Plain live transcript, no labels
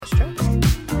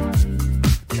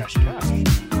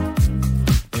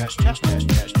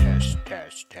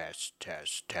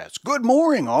Test. Good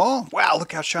morning, all. Wow,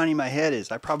 look how shiny my head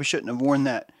is. I probably shouldn't have worn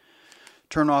that.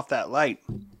 Turn off that light.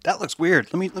 That looks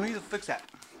weird. Let me fix that.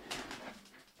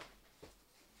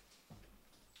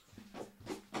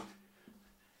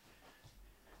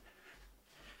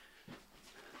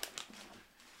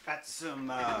 Got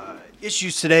some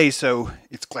issues today, so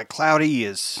it's like cloudy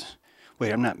as...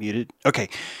 Wait, I'm not muted. Okay,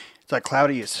 it's like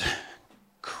cloudy as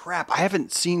crap. I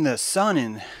haven't seen the sun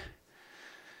in...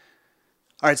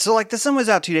 Alright, so like the sun was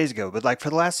out 2 days ago, but like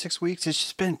for the last 6 weeks, it's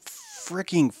just been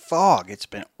freaking fog. It's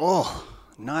been,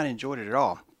 not enjoyed it at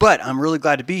all. But I'm really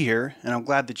glad to be here, and I'm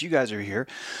glad that you guys are here.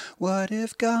 What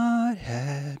if God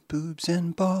had boobs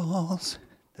and balls?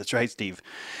 That's right, Steve.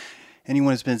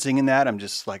 Anyone who's been singing that, I'm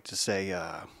just like to say,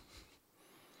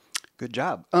 good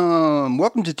job.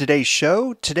 Welcome to today's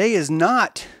show. Today is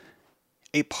not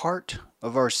a part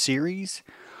of our series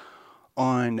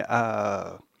on,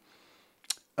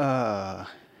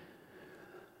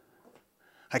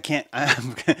 I can't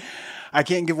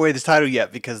give away this title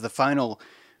yet because the final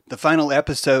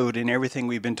episode and everything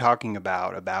we've been talking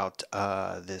about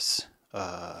this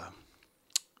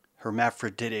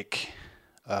hermaphroditic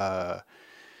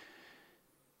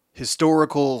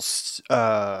historical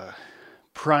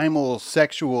primal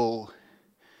sexual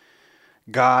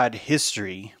god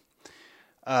history.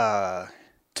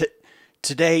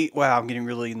 Today, wow, I'm getting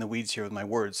really in the weeds here with my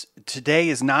words. Today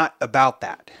is not about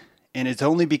that. And it's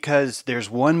only because there's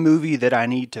one movie that I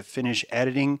need to finish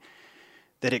editing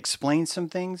that explains some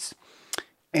things.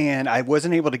 And I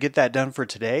wasn't able to get that done for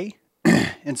today.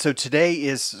 And so today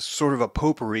is sort of a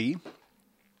potpourri.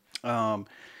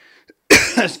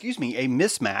 Excuse me, a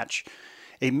mixed match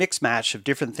of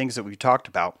different things that we've talked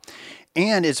about.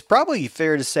 And it's probably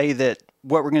fair to say that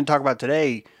what we're going to talk about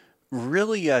today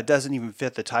really doesn't even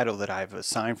fit the title that I've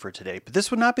assigned for today. But this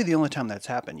would not be the only time that's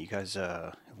happened. You guys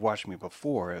have watched me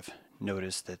before have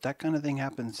noticed that kind of thing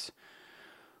happens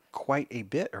quite a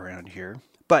bit around here.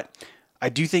 But I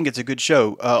do think it's a good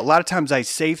show. A lot of times I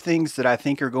save things that I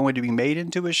think are going to be made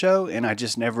into a show, and I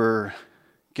just never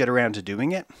get around to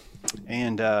doing it.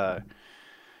 And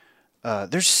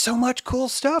there's so much cool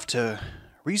stuff to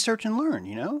research and learn,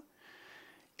 you know?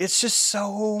 It's just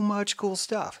so much cool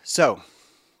stuff. So...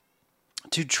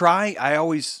 to try, I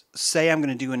always say I'm going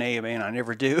to do an AMA and I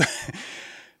never do.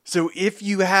 So if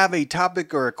you have a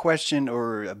topic or a question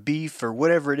or a beef or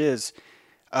whatever it is,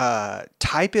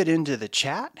 type it into the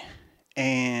chat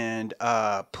and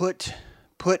put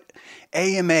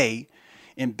AMA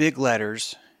in big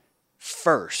letters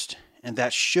first. And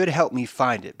that should help me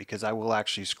find it because I will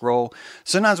actually scroll.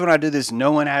 Sometimes when I do this,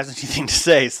 no one has anything to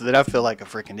say so that I feel like a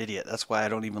freaking idiot. That's why I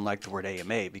don't even like the word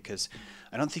AMA because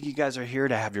I don't think you guys are here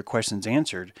to have your questions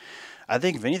answered. I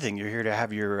think if anything, you're here to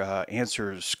have your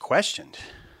answers questioned.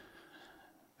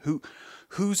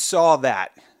 Who saw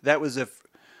that? That was a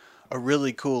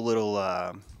really cool little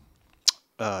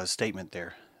statement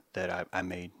there that I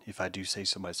made, if I do say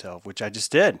so myself, which I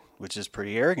just did, which is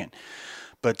pretty arrogant.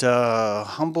 But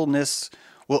humbleness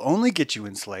will only get you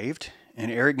enslaved,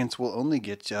 and arrogance will only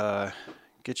get your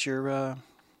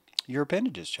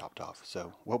appendages chopped off.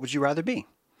 So, what would you rather be?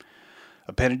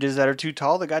 Appendages that are too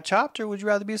tall that got chopped, or would you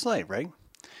rather be a slave? Right?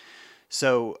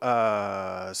 So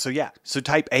yeah. So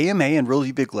type AMA in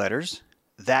really big letters.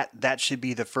 That should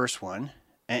be the first one,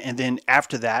 and then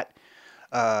after that,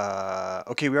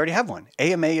 okay, we already have one.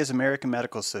 AMA is American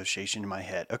Medical Association in my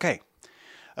head. Okay,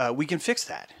 we can fix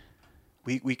that.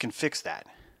 We can fix that.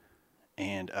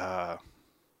 And,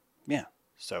 yeah.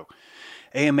 So,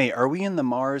 AMA, are we in the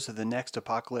Mars of the next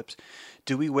apocalypse?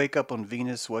 Do we wake up on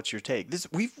Venus? What's your take?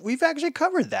 We've actually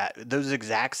covered that. Those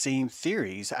exact same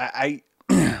theories.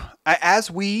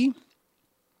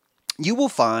 You will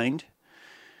find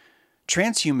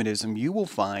transhumanism, you will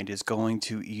find is going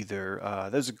to either,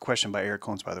 there's a question by Eric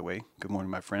Holmes, by the way. Good morning,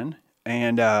 my friend.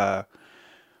 And,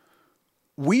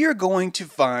 we are going to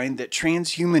find that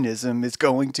transhumanism is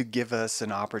going to give us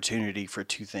an opportunity for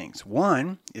two things.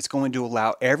 One, it's going to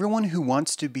allow everyone who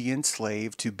wants to be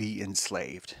enslaved to be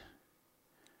enslaved.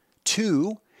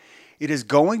 Two, it is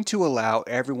going to allow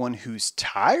everyone who's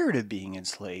tired of being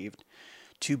enslaved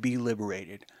to be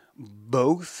liberated.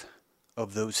 Both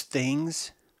of those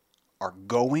things are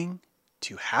going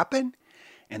to happen,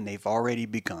 and they've already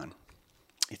begun.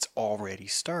 It's already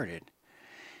started.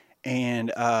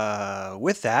 And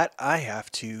with that, I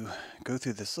have to go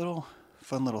through this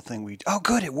fun little thing oh,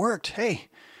 good, it worked. Hey,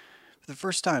 for the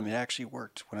first time, it actually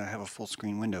worked when I have a full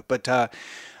screen window. But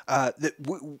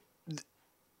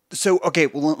so, okay,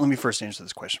 well, let me first answer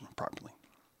this question properly.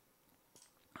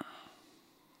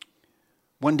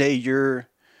 One day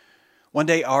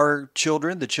our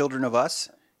children, the children of us,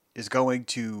 is going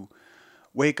to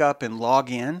wake up and log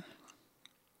in.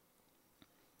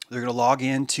 They're going to log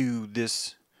into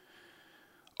this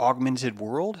augmented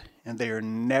world, and they are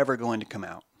never going to come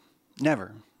out.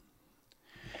 Never.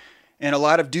 And a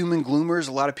lot of doom and gloomers,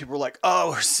 a lot of people are like,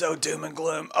 oh, we're so doom and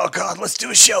gloom. Oh, God, let's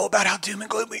do a show about how doom and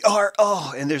gloom we are.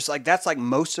 Oh, and there's like, that's like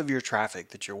most of your traffic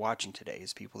that you're watching today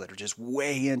is people that are just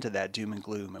way into that doom and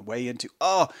gloom and way into,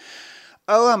 oh,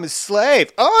 I'm a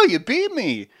slave. Oh, you beat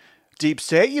me. Deep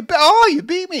state. You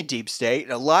beat me, deep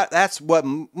state. A lot. That's what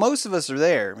most of us are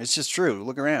there. It's just true.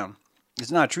 Look around.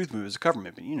 It's not a truth movement. It's a cover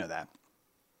movement. You know that.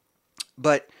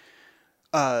 But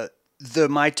the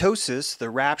mitosis,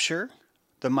 the rapture,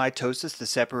 the mitosis, the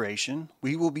separation,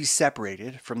 we will be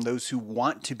separated from those who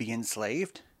want to be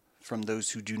enslaved, from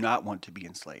those who do not want to be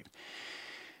enslaved.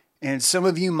 And some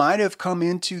of you might have come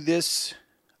into this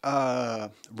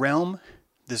realm,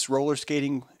 this roller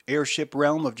skating airship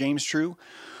realm of James True,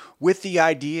 with the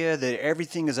idea that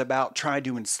everything is about trying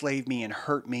to enslave me and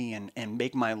hurt me and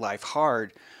make my life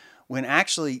hard, when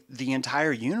actually the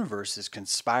entire universe is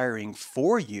conspiring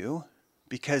for you,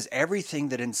 because everything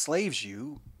that enslaves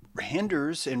you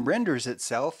hinders and renders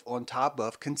itself on top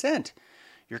of consent,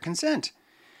 your consent.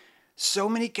 So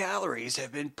many calories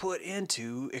have been put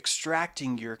into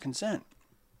extracting your consent.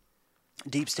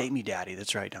 Deep state me daddy,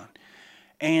 that's right, Don.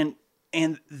 And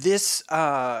this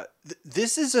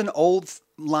this is an old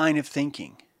line of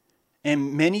thinking.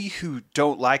 And many who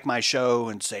don't like my show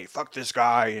and say, fuck this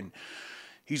guy and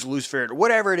he's a loose ferret, or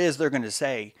whatever it is they're going to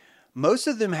say, most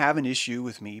of them have an issue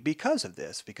with me because of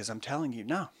this, because I'm telling you,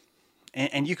 no.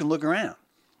 And you can look around.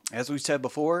 As we said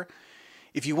before,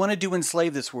 if you wanted to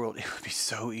enslave this world, it would be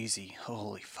so easy.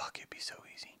 Holy fuck, it'd be so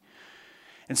easy.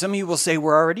 And some of you will say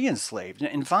we're already enslaved.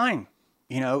 And fine.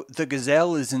 You know, the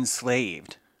gazelle is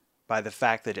enslaved by the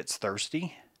fact that it's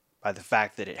thirsty, by the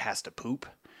fact that it has to poop,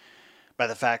 by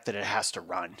the fact that it has to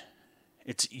run.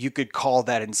 You could call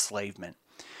that enslavement.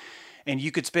 And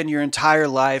you could spend your entire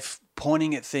life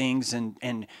pointing at things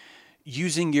and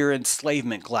using your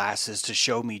enslavement glasses to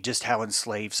show me just how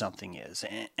enslaved something is.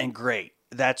 And great.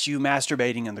 That's you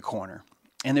masturbating in the corner.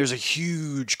 And there's a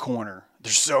huge corner.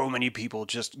 There's so many people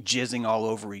just jizzing all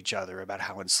over each other about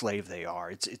how enslaved they are.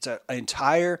 It's an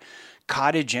entire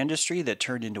cottage industry that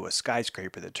turned into a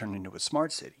skyscraper, that turned into a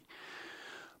smart city.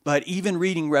 But even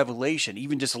reading Revelation,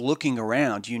 even just looking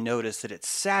around, you notice that it's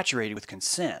saturated with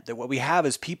consent. That what we have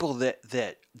is people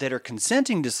that are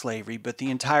consenting to slavery, but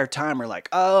the entire time are like,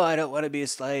 oh, I don't want to be a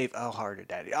slave. Oh, harder,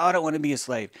 daddy. Oh, I don't want to be a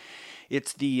slave.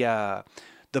 It's the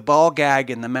ball gag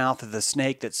in the mouth of the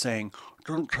snake that's saying,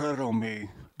 don't tread on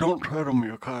me. Don't tread on me,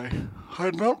 okay?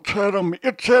 Don't tread on me.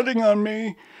 You're treading on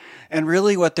me. And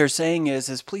really what they're saying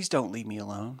is please don't leave me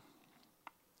alone.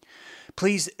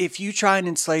 Please, if you try and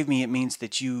enslave me, it means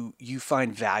that you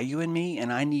find value in me,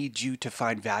 and I need you to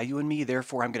find value in me.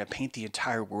 Therefore, I'm going to paint the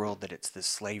entire world that it's this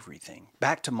slavery thing.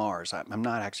 Back to Mars. I'm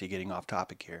not actually getting off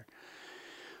topic here.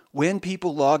 When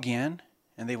people log in,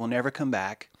 and they will never come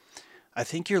back, I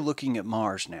think you're looking at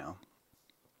Mars now.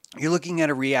 You're looking at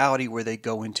a reality where they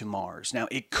go into Mars. Now,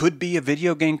 it could be a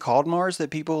video game called Mars that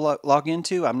people log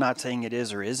into. I'm not saying it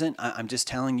is or isn't. I'm just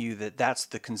telling you that that's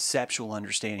the conceptual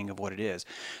understanding of what it is.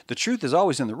 The truth is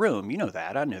always in the room. You know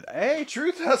that. I knew that. Hey,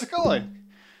 Truth, how's it going?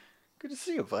 Good to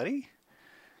see you, buddy.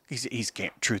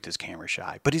 Truth is camera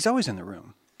shy, but he's always in the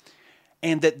room.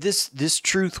 And that this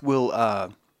truth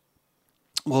will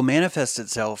manifest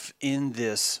itself in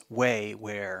this way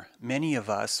where many of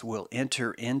us will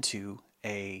enter into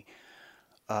a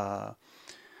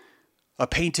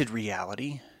painted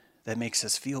reality that makes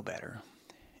us feel better.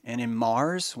 And in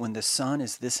Mars, when the sun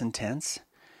is this intense,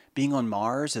 being on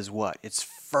Mars is what? It's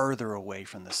further away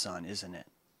from the sun, isn't it?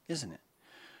 Isn't it?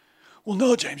 Well,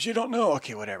 no, James, you don't know.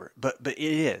 Okay, whatever. But it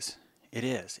is. It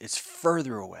is. It's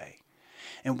further away.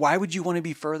 And why would you want to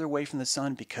be further away from the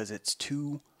sun? Because it's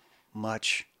too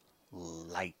much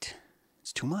light.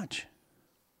 It's too much.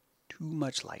 Too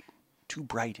much light. Too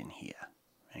bright in here.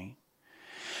 Right?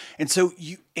 And so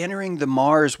you entering the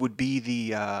Mars would be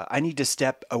the, I need to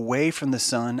step away from the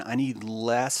sun. I need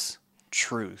less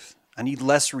truth. I need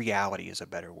less reality is a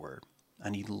better word. I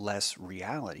need less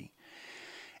reality.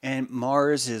 And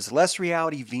Mars is less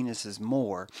reality, Venus is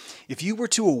more. If you were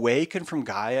to awaken from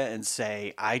Gaia and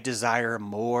say, I desire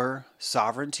more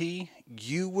sovereignty,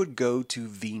 you would go to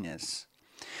Venus.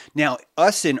 Now,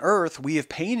 us in Earth, we have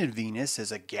painted Venus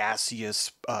as a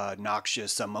gaseous,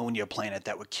 noxious ammonia planet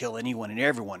that would kill anyone and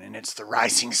everyone, and it's the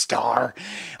rising star.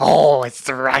 Oh, it's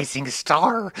the rising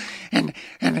star, and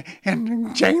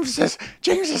James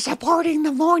is supporting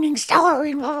the morning star,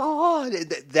 and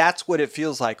that's what it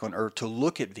feels like on Earth to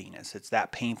look at Venus. It's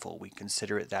that painful. We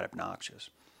consider it that obnoxious.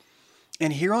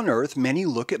 And here on Earth, many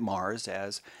look at Mars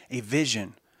as a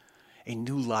vision, a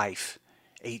new life,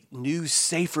 a new,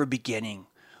 safer beginning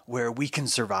where we can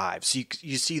survive. So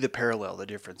you see the parallel, the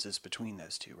differences between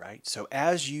those two, right? So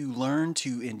as you learn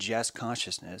to ingest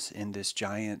consciousness in this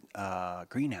giant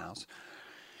greenhouse,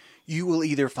 you will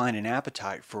either find an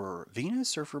appetite for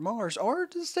Venus or for Mars, or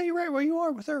to stay right where you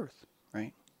are with Earth,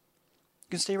 right? You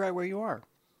can stay right where you are.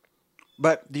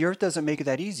 But the Earth doesn't make it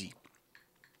that easy.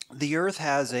 The Earth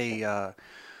has a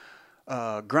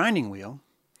grinding wheel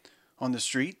on the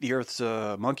street. The Earth's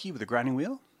a monkey with a grinding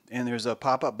wheel, and there's a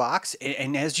pop-up box.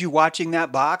 And as you're watching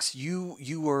that box,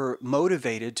 you are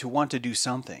motivated to want to do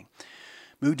something.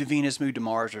 Move to Venus, move to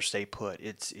Mars, or stay put.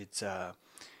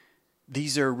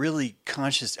 These are really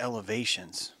conscious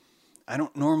elevations. I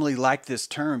don't normally like this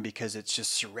term because it's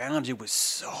just surrounded with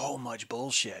so much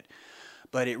bullshit,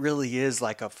 but it really is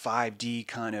like a 5D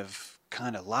kind of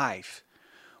life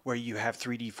where you have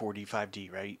 3D, 4D,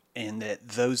 5D, right? And that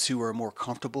those who are more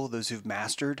comfortable, those who've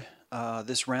mastered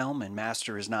this realm, and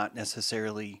master is not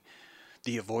necessarily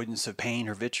the avoidance of pain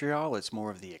or vitriol, it's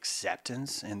more of the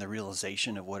acceptance and the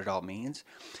realization of what it all means,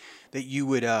 that you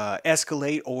would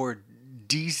escalate or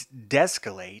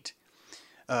de-escalate.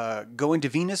 Going to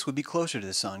Venus would be closer to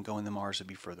the sun. Going to Mars would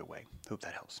be further away. Hope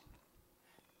that helps.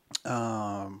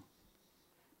 Yeah,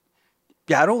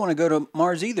 I don't want to go to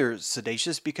Mars either,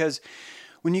 Sedacious, because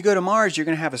when you go to Mars, you're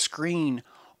going to have a screen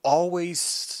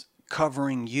always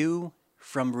covering you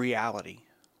from reality,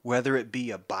 whether it be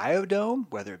a biodome,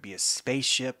 whether it be a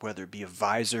spaceship, whether it be a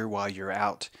visor while you're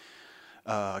out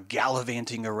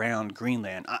gallivanting around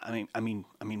Greenland. I mean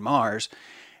Mars,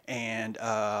 and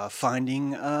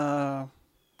finding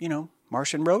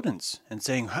Martian rodents and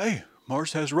saying, "Hey,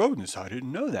 Mars has rodents. I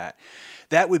didn't know that."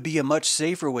 That would be a much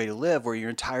safer way to live, where your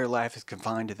entire life is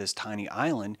confined to this tiny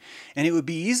island. And it would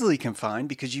be easily confined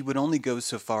because you would only go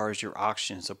so far as your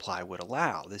oxygen supply would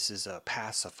allow. This is a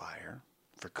pacifier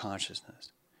for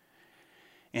consciousness.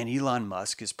 And Elon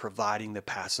Musk is providing the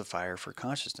pacifier for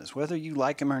consciousness. Whether you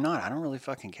like him or not, I don't really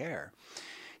fucking care.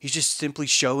 He's just simply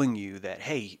showing you that,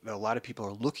 hey, a lot of people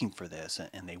are looking for this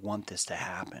and they want this to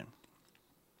happen.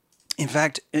 In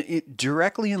fact, it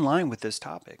directly in line with this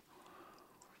topic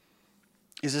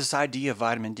is this idea of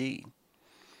vitamin D.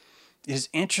 It is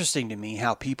interesting to me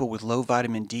how people with low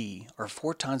vitamin D are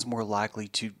 4 times more likely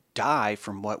to die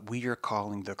from what we are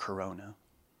calling the corona.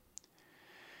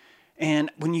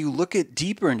 And when you look at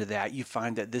deeper into that, you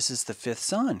find that this is the 5th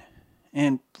sun.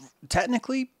 And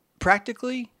technically,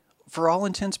 practically, for all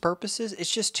intents and purposes,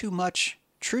 it's just too much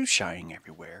truth shining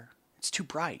everywhere. It's too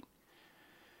bright.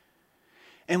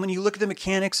 And when you look at the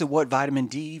mechanics of what vitamin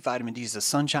D is a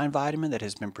sunshine vitamin that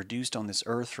has been produced on this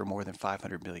earth for more than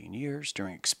 500 million years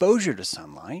during exposure to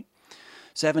sunlight.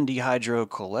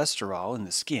 7-dehydrocholesterol in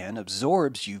the skin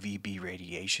absorbs UVB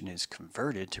radiation and is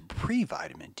converted to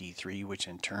pre-vitamin D3, which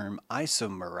in turn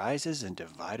isomerizes into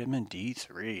vitamin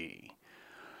D3.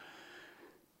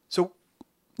 So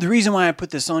the reason why I put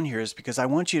this on here is because I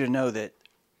want you to know that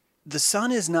the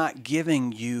sun is not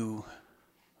giving you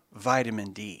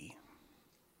vitamin D.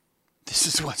 This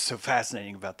is what's so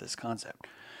fascinating about this concept.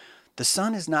 The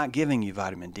sun is not giving you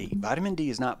vitamin D. Vitamin D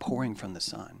is not pouring from the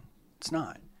sun. It's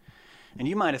not. And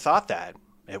you might have thought that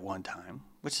at one time,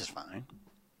 which is fine.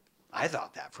 I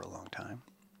thought that for a long time.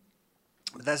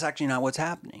 But that's actually not what's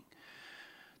happening.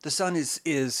 The sun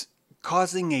is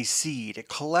causing a seed, a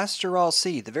cholesterol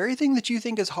seed, the very thing that you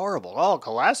think is horrible. Oh,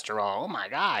 cholesterol, oh my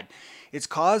God. It's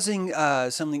causing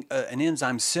an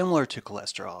enzyme similar to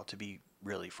cholesterol, to be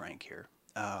really frank here,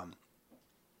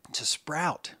 to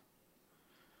sprout.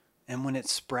 And when it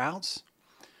sprouts,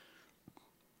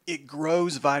 it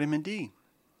grows vitamin D.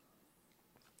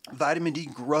 Vitamin D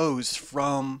grows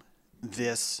from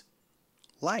this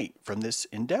light, from this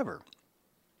endeavor.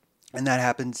 And that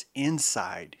happens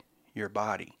inside your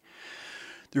body.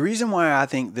 The reason why I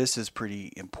think this is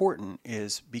pretty important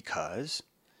is because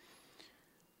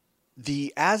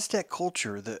the Aztec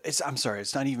culture, it's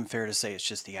not even fair to say it's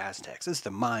just the Aztecs. It's the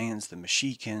Mayans, the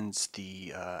Mexicans,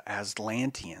 the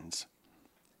Atlanteans,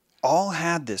 all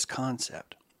had this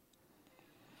concept.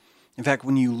 In fact,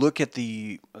 when you look at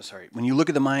the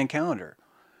Mayan calendar,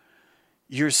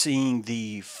 you're seeing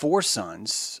the 4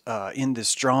 suns in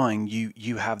this drawing.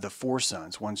 You have the 4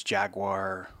 suns. One's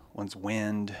jaguar, one's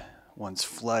wind, one's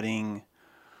flooding,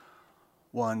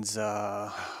 one's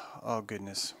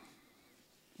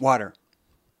water.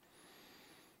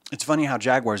 It's funny how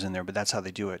jaguar's in there, but that's how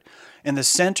they do it. And the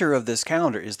center of this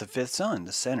calendar is the 5th sun,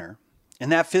 the center.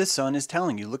 And that 5th sun is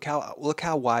telling you, look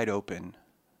how wide open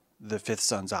the fifth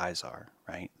sun's eyes are,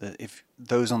 right? If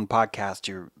those on the podcast,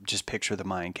 you just picture the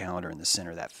Mayan calendar in the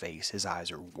center of that face. His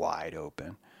eyes are wide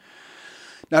open.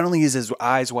 Not only is his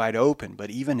eyes wide open, but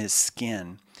even his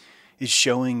skin is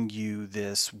showing you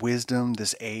this wisdom,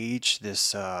 this age,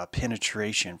 this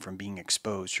penetration from being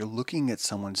exposed. You're looking at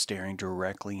someone staring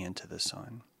directly into the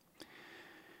sun.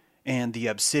 And the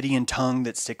obsidian tongue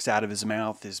that sticks out of his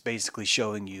mouth is basically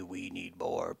showing you we need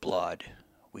more blood.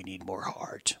 We need more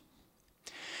heart.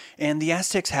 And the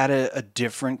Aztecs had a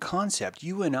different concept.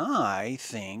 You and I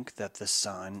think that the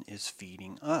sun is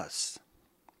feeding us.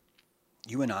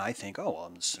 You and I think, oh, well,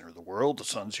 I'm the center of the world. The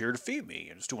sun's here to feed me.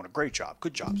 And it's doing a great job.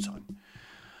 Good job, sun.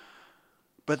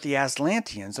 But the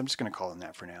Atlanteans, I'm just going to call them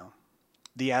that for now.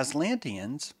 The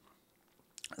Atlanteans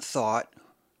thought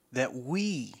that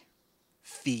we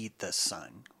feed the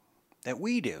sun. That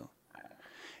we do.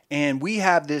 And we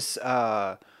have this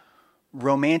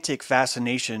romantic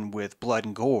fascination with blood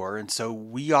and gore, and so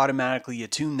we automatically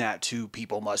attune that to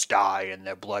people must die and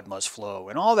their blood must flow,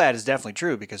 and all that is definitely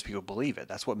true because people believe it.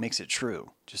 That's what makes it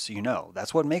true, just so you know.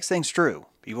 That's what makes things true.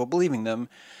 People believing them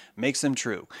makes them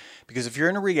true. Because if you're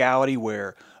in a reality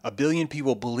where a billion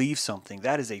people believe something,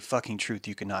 that is a fucking truth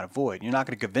you cannot avoid. You're not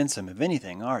going to convince them of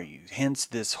anything, are you? Hence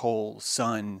this whole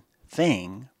sun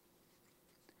thing.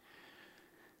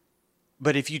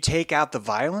 But if you take out the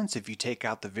violence, if you take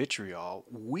out the vitriol,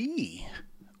 we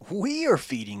are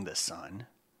feeding the sun.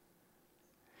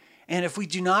 And if we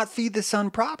do not feed the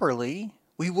sun properly,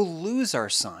 we will lose our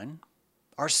sun.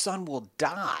 Our sun will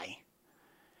die.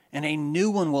 And a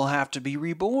new one will have to be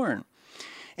reborn.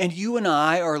 And you and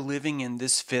I are living in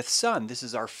this fifth sun. This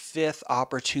is our fifth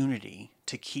opportunity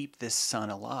to keep this sun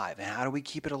alive. And how do we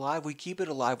keep it alive? We keep it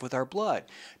alive with our blood.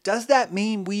 Does that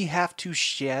mean we have to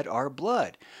shed our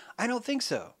blood? I don't think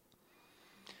so.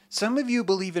 Some of you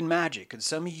believe in magic, and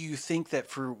some of you think that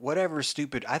for whatever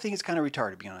stupid, I think it's kind of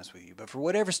retarded to be honest with you, but for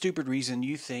whatever stupid reason,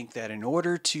 you think that in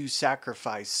order to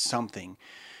sacrifice something,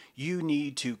 you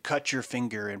need to cut your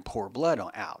finger and pour blood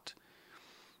out,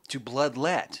 to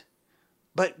bloodlet.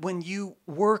 But when you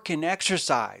work and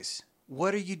exercise,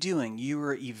 what are you doing? You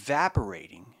are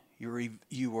evaporating.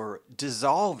 You are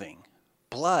dissolving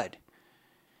blood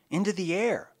into the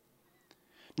air.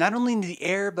 Not only in the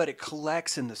air, but it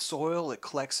collects in the soil, it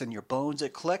collects in your bones,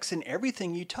 it collects in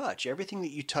everything you touch. Everything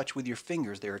that you touch with your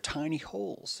fingers, there are tiny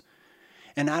holes.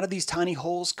 And out of these tiny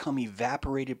holes come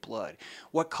evaporated blood.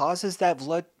 What causes that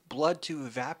blood to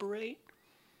evaporate?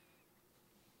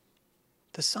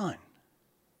 The sun.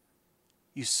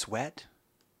 You sweat,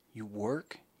 you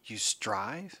work, you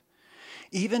strive,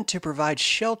 even to provide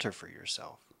shelter for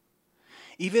yourself.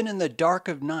 Even in the dark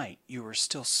of night, you are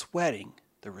still sweating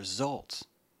the results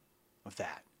of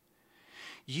that.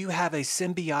 You have a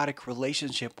symbiotic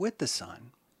relationship with the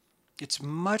sun. It's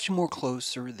much more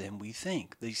closer than we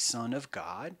think. The Son of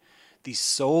God, the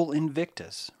Sol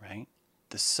Invictus, right?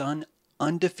 The sun,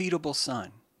 undefeatable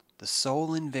sun, the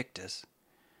Sol Invictus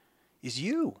is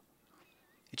you.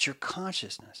 It's your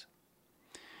consciousness.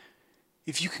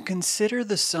 If you can consider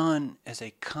the sun as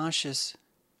a conscious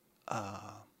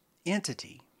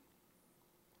entity,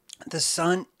 the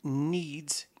sun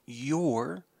needs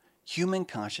your human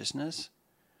consciousness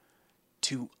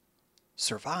to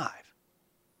survive,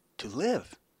 to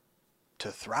live,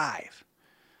 to thrive.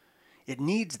 It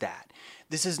needs that.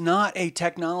 This is not a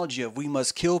technology of we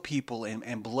must kill people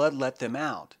and blood let them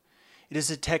out. It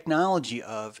is a technology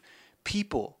of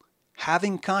people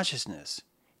having consciousness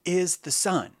is the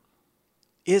sun.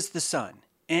 Is the sun.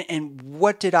 And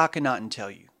what did Akhenaten tell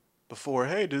you before?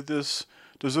 Hey, does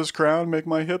this crown make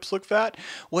my hips look fat?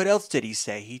 What else did he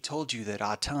say? He told you that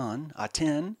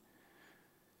Aten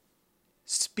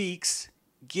speaks,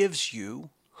 gives you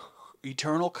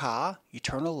eternal Ka,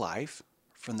 eternal life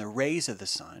from the rays of the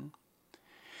sun.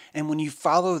 And when you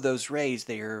follow those rays,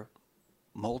 they are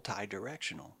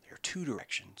multi-directional. They're two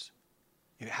directions.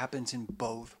 It happens in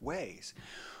both ways.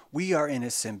 We are in a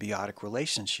symbiotic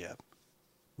relationship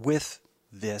with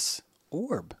this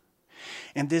orb.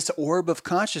 And this orb of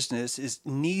consciousness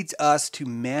needs us to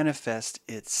manifest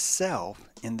itself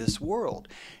in this world.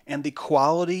 And the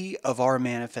quality of our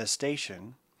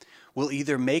manifestation will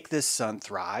either make this sun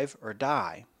thrive or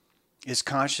die. Is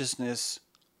consciousness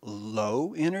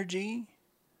low energy?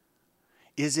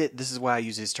 This is why I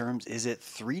use these terms, is it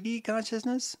 3D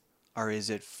consciousness or is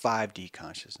it 5D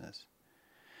consciousness?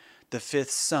 The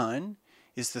fifth sun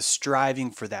is the striving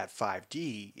for that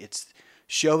 5D. It's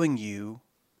showing you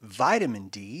vitamin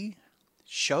D,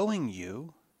 showing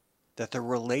you that the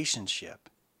relationship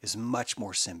is much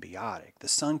more symbiotic. The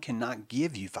sun cannot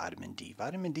give you vitamin D.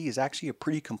 Vitamin D is actually a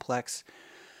pretty complex,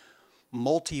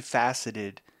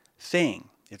 multifaceted thing.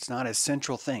 It's not a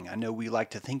central thing. I know we like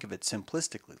to think of it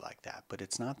simplistically like that, but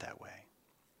it's not that way.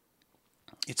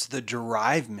 It's the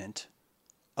derivement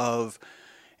of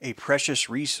a precious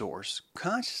resource,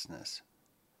 consciousness,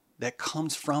 that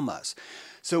comes from us.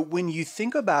 So when you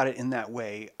think about it in that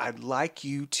way, I'd like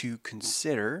you to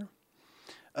consider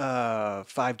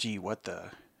 5G. What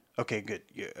the? Okay, good.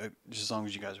 Yeah, just as long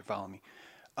as you guys are following me.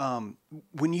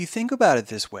 When you think about it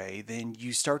this way, then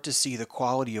you start to see the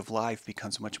quality of life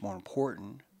becomes much more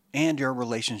important, and your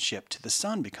relationship to the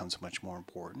sun becomes much more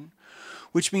important,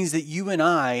 which means that you and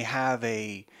I have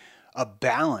a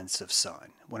balance of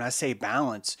sun. When I say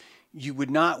balance, you would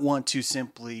not want to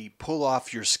simply pull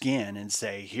off your skin and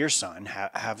say, "Here, son,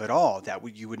 have it all."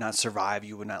 You would not survive.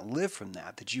 You would not live from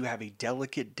that. That you have a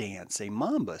delicate dance, a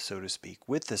mamba, so to speak,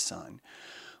 with the sun,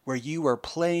 where you are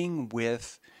playing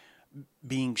with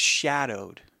being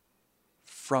shadowed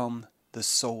from the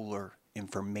solar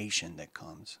information that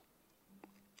comes.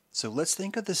 So let's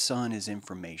think of the sun as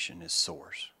information, as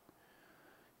source.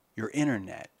 Your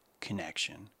internet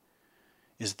connection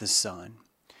is the sun.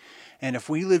 And if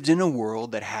we lived in a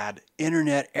world that had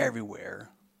internet everywhere,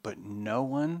 but no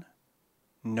one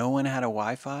had a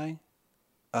Wi-Fi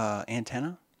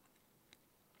antenna,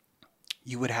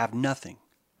 you would have nothing.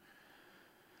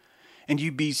 And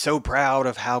you'd be so proud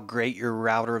of how great your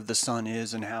router of the sun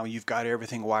is and how you've got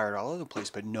everything wired all over the place,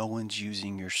 but no one's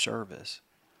using your service.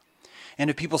 And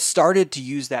if people started to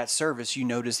use that service, you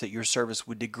notice that your service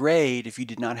would degrade if you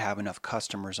did not have enough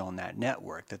customers on that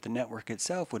network, that the network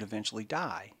itself would eventually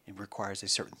die. It requires a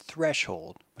certain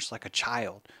threshold, much like a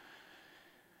child.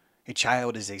 A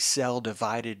child is a cell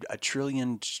divided a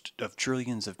trillion of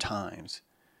trillions of times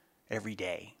every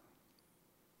day.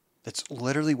 That's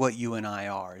literally what you and I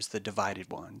are, is the divided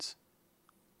ones.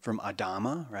 From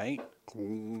Adama, right?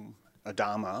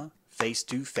 Adama, face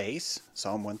to face,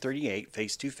 Psalm 138,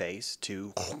 face to face,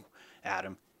 to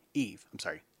Adam, Eve.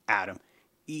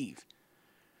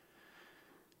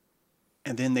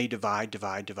 And then they divide.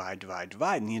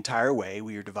 And the entire way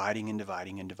we are dividing and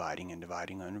dividing and dividing and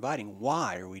dividing and dividing.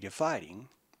 Why are we dividing?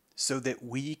 So that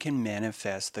we can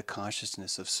manifest the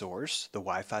consciousness of source, the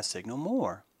Wi-Fi signal,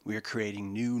 more. We are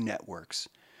creating new networks.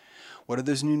 What are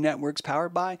those new networks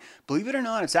powered by? Believe it or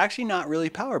not, it's actually not really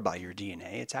powered by your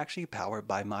DNA. It's actually powered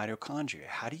by mitochondria.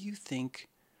 How do you think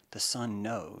the sun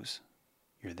knows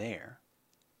you're there?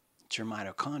 It's your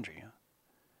mitochondria.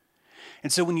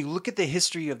 And so when you look at the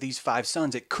history of these 5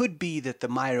 suns, it could be that the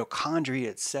mitochondria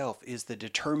itself is the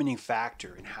determining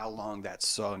factor in how long that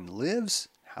sun lives,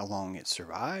 how long it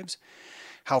survives,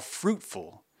 how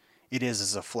fruitful it is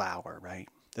as a flower, right?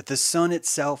 That the sun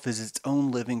itself is its own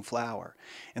living flower.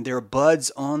 And there are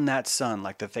buds on that sun,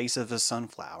 like the face of a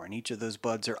sunflower. And each of those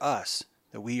buds are us.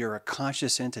 That we are a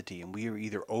conscious entity. And we are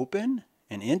either open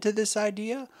and into this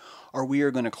idea, or we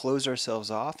are going to close ourselves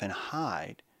off and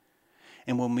hide.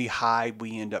 And when we hide,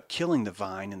 we end up killing the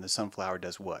vine. And the sunflower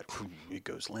does what? It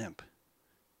goes limp.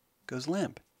 It goes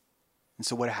limp. And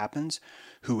so what happens?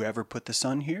 Whoever put the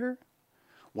sun here,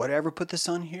 whatever put the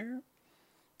sun here,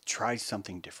 try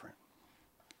something different.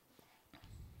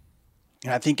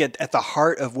 And I think at the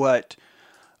heart of what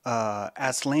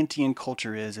Atlantean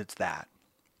culture is, it's that.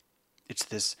 It's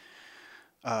this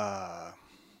dipole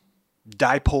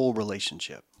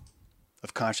relationship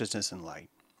of consciousness and light.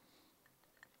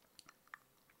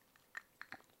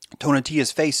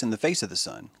 Tonatiuh's face in the face of the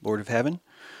sun, Lord of Heaven,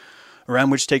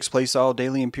 around which takes place all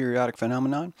daily and periodic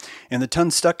phenomenon, and the tongue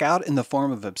stuck out in the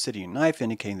form of an obsidian knife,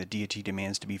 indicating the deity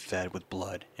demands to be fed with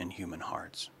blood and human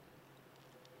hearts.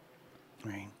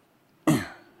 Right.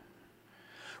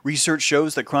 Research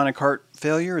shows that chronic heart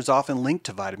failure is often linked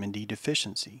to vitamin D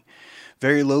deficiency.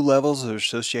 Very low levels are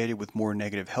associated with more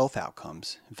negative health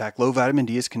outcomes. In fact, low vitamin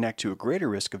D is connected to a greater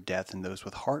risk of death in those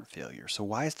with heart failure. So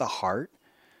why is the heart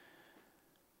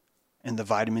and the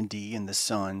vitamin D and the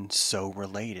sun so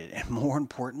related? And more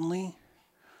importantly,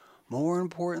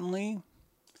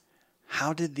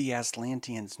 how did the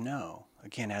Atlanteans know?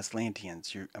 Again,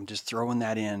 Atlanteans, I'm just throwing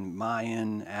that in.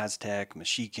 Mayan, Aztec,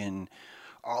 Mexican,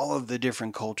 all of the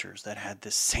different cultures that had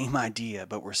this same idea,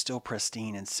 but were still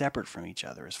pristine and separate from each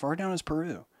other, as far down as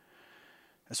Peru,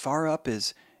 as far up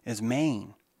as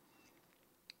Maine.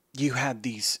 You had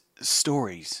these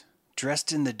stories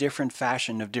dressed in the different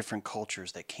fashion of different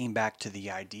cultures that came back to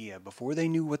the idea, before they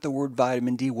knew what the word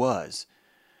vitamin D was,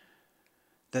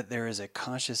 that there is a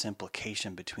conscious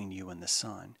implication between you and the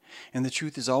sun. And the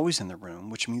truth is always in the room,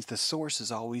 which means the source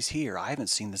is always here. I haven't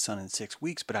seen the sun in 6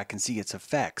 weeks, but I can see its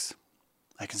effects.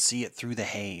 I can see it through the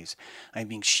haze. I'm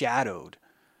being shadowed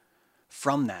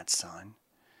from that sun.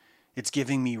 It's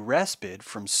giving me respite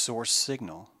from source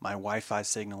signal. My Wi-Fi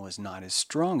signal is not as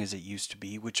strong as it used to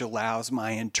be, which allows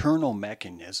my internal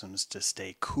mechanisms to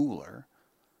stay cooler.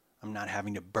 I'm not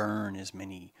having to burn as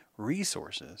many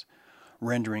resources,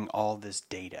 rendering all this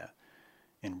data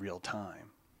in real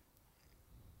time.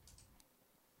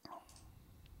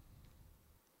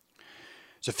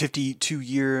 It's a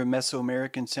 52-year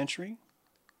Mesoamerican century.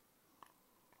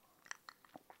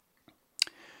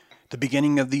 The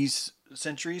beginning of these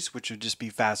centuries, which would just be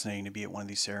fascinating to be at one of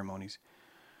these ceremonies.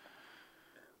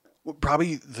 Well,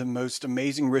 probably the most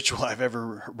amazing ritual I've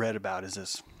ever read about is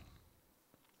this.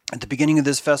 At the beginning of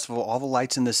this festival, all the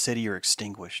lights in the city are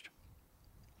extinguished.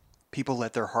 People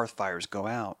let their hearth fires go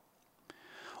out.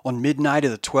 On midnight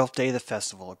of the 12th day of the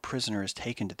festival, a prisoner is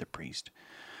taken to the priest.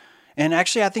 And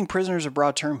actually, I think prisoner is a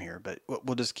broad term here, but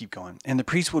we'll just keep going. And the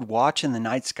priest would watch in the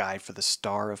night sky for the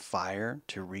star of fire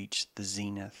to reach the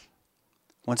zenith.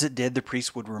 Once it did, the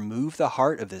priest would remove the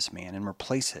heart of this man and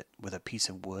replace it with a piece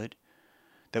of wood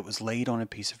that was laid on a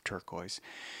piece of turquoise.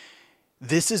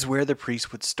 This is where the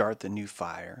priest would start the new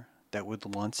fire that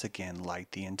would once again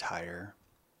light the entire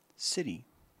city.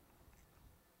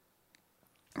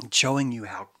 And showing you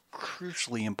how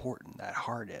crucially important that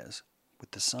heart is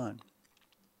with the sun.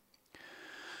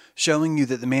 Showing you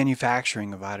that the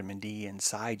manufacturing of vitamin D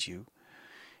inside you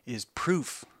is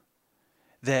proof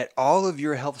that all of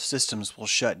your health systems will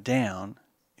shut down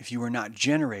if you are not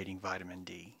generating vitamin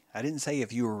D. I didn't say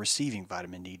if you were receiving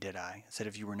vitamin D, did I? I said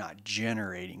if you were not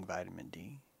generating vitamin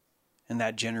D. And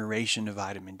that generation of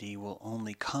vitamin D will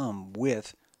only come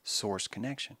with source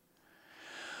connection.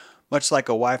 Much like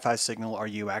a Wi-Fi signal, are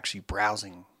you actually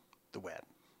browsing the web?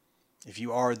 If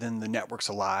you are, then the network's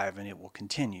alive and it will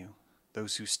continue.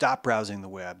 Those who stop browsing the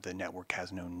web, the network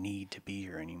has no need to be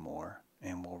here anymore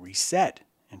and will reset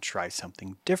and try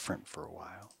something different for a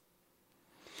while.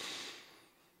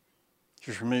 If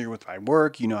you're familiar with my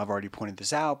work, you know I've already pointed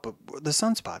this out, but the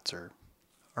sunspots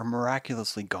are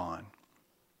miraculously gone.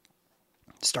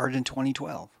 It started in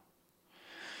 2012.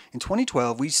 In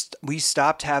 2012, we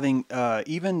stopped having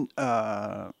even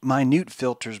minute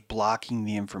filters blocking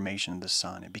the information of the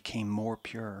sun. It became more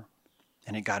pure,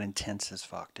 and it got intense as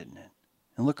fuck, didn't it?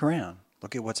 And look around.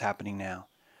 Look at what's happening now.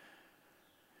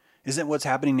 Isn't what's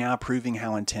happening now proving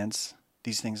how intense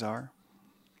these things are?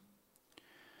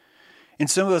 And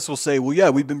some of us will say, well, yeah,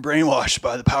 we've been brainwashed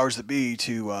by the powers that be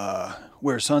to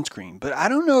wear sunscreen. But I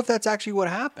don't know if that's actually what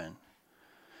happened.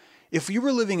 If you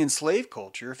were living in slave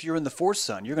culture, if you're in the fourth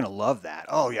sun, you're going to love that.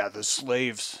 Oh, yeah, the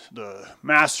slaves, the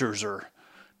masters are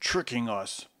tricking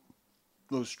us.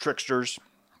 Those tricksters.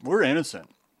 We're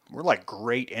innocent. We're like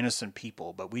great innocent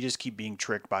people, but we just keep being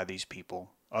tricked by these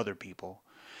people, other people.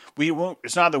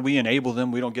 It's not that we enable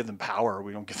them, we don't give them power,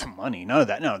 we don't give them money, none of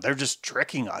that. No, they're just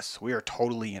tricking us. We are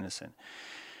totally innocent.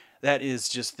 That is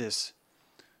just this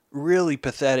really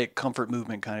pathetic comfort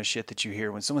movement kind of shit that you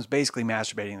hear when someone's basically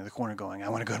masturbating in the corner going, I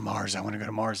want to go to Mars, I want to go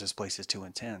to Mars, this place is too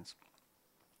intense.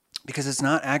 Because it's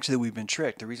not actually that we've been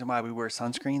tricked. The reason why we wear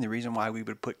sunscreen, the reason why we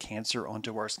would put cancer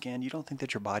onto our skin, you don't think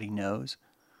that your body knows?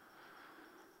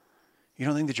 You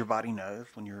don't think that your body knows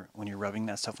when you're rubbing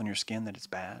that stuff on your skin that it's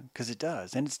bad? Because it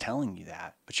does, and it's telling you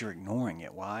that, but you're ignoring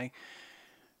it. Why?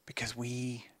 Because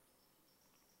we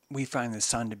find the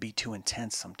sun to be too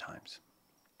intense sometimes.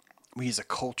 We as a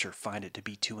culture find it to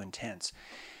be too intense.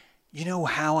 You know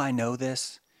how I know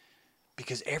this?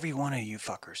 Because every one of you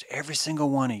fuckers, every single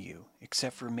one of you,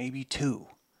 except for maybe two,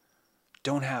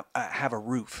 don't have a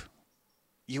roof.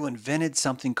 You invented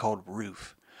something called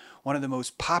roof. One of the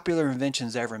most popular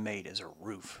inventions ever made is a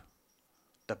roof.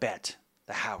 The bed,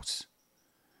 the house.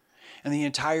 And the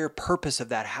entire purpose of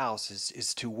that house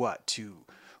is to what? To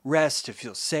rest, to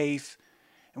feel safe.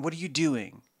 And what are you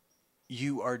doing?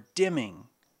 You are dimming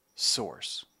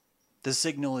source. The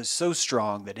signal is so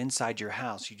strong that inside your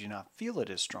house you do not feel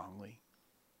it as strongly.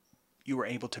 You are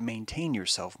able to maintain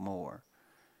yourself more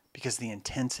because the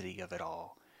intensity of it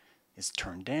all is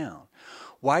turned down.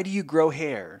 Why do you grow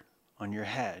hair on your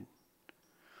head?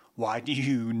 Why do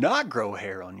you not grow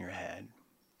hair on your head?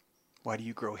 Why do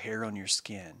you grow hair on your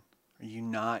skin? Are you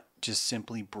not just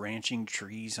simply branching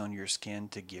trees on your skin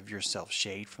to give yourself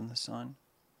shade from the sun?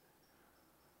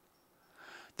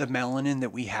 The melanin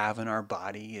that we have in our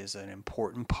body is an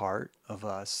important part of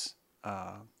us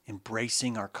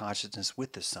embracing our consciousness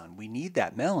with the sun. We need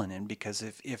that melanin because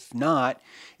if not,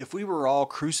 if we were all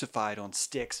crucified on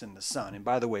sticks in the sun, and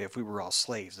by the way, if we were all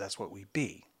slaves, that's what we'd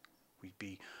be. We'd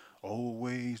be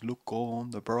always look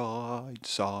on the bright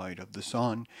side of the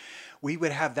sun. We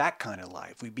would have that kind of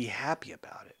life. We'd be happy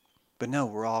about it. But no,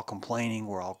 we're all complaining,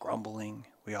 we're all grumbling,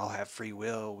 We all have free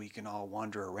will. We can all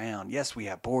wander around. Yes, we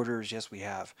have borders. Yes, we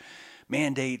have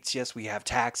mandates. Yes, we have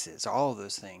taxes. All of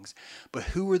those things. But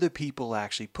who are the people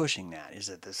actually pushing that? Is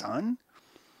it the sun?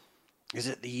 Is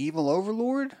it the evil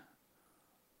overlord?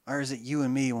 Or is it you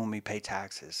and me when we pay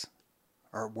taxes?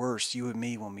 Or worse, you and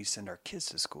me when we send our kids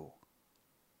to school?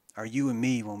 Or you and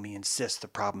me when we insist the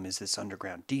problem is this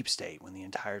underground deep state, when the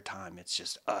entire time it's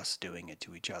just us doing it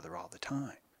to each other all the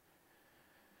time?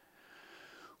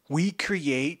 We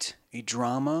create a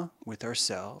drama with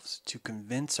ourselves to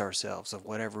convince ourselves of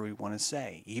whatever we want to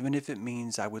say, even if it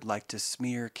means I would like to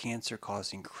smear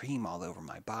cancer-causing cream all over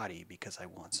my body because I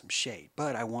want some shade,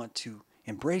 but I want to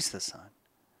embrace the sun.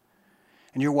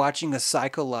 And you're watching a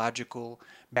psychological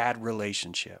bad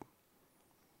relationship,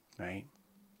 right?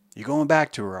 You going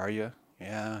back to her, are you?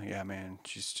 Yeah, man.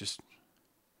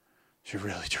 She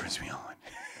really turns me on.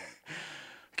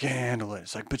 I can't handle it.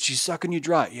 It's like, but she's sucking you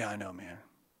dry. Yeah, I know, man.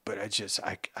 But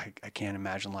I can't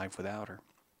imagine life without her.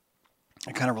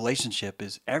 That kind of relationship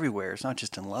is everywhere. It's not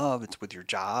just in love. It's with your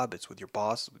job. It's with your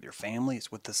boss. It's with your family.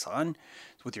 It's with the sun.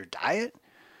 It's with your diet.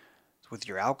 It's with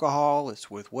your alcohol. It's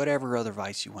with whatever other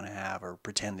vice you want to have or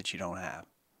pretend that you don't have.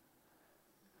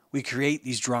 We create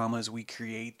these dramas, we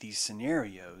create these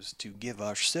scenarios to give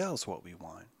ourselves what we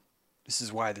want. This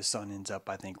is why the sun ends up,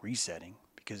 I think, resetting.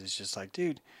 Because it's just like,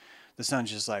 dude, the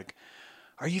sun's just like,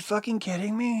 are you fucking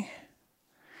kidding me?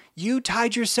 You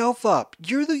tied yourself up.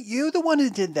 You're the one who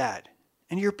did that.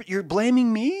 And you're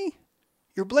blaming me?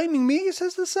 You're blaming me,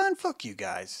 says the sun? Fuck you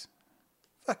guys.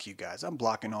 Fuck you guys. I'm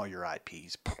blocking all your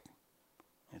IPs.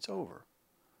 It's over.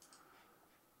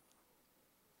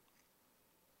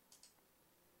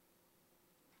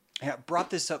 I brought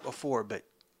this up before, but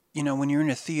when you're in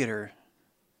a theater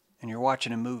and you're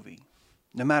watching a movie,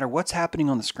 no matter what's happening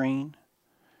on the screen,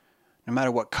 no matter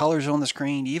what colors are on the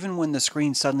screen, even when the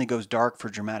screen suddenly goes dark for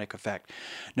dramatic effect,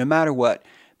 no matter what,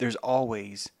 there's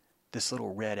always this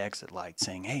little red exit light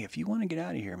saying, hey, if you want to get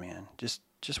out of here, man, just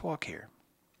walk here.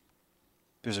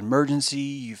 There's an emergency,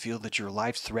 you feel that your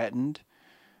life's threatened,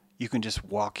 you can just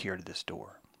walk here to this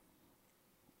door.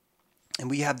 And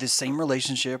we have this same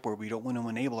relationship where we don't want to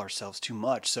enable ourselves too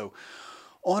much. So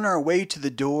on our way to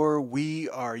the door, we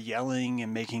are yelling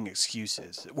and making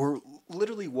excuses. We're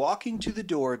literally walking to the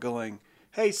door going,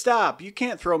 hey, stop. You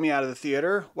can't throw me out of the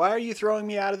theater. Why are you throwing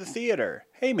me out of the theater?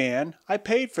 Hey, man, I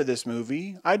paid for this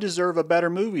movie. I deserve a better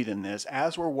movie than this,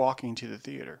 as we're walking to the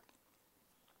theater.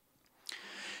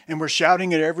 And we're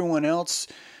shouting at everyone else,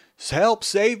 help,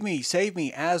 save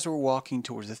me, as we're walking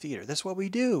towards the theater. That's what we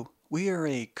do. We are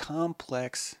a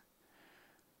complex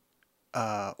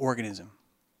organism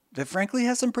that frankly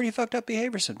has some pretty fucked up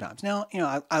behavior sometimes. Now,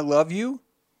 I love you.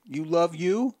 You love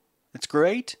you. It's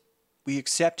great. We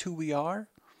accept who we are.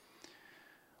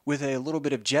 With a little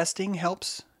bit of jesting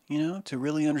helps, to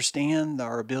really understand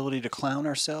our ability to clown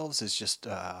ourselves is just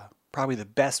probably the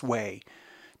best way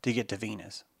to get to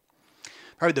Venus.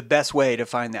 Probably the best way to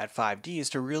find that 5D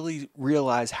is to really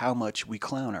realize how much we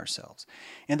clown ourselves.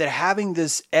 And that having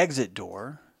this exit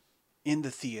door in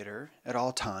the theater at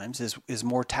all times is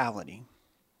mortality.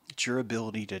 It's your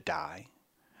ability to die.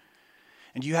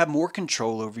 And you have more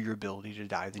control over your ability to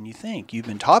die than you think. You've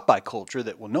been taught by culture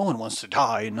that, well, no one wants to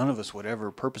die and none of us would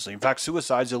ever purposely. In fact,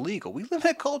 suicide's illegal. We live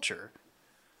in a culture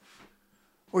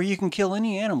where you can kill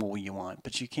any animal you want,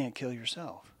 but you can't kill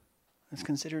yourself. It's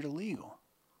considered illegal.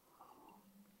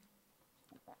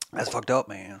 That's fucked up,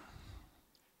 man.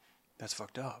 That's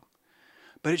fucked up.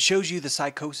 But it shows you the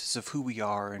psychosis of who we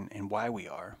are and why we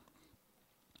are.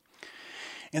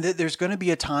 And that there's going to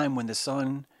be a time when the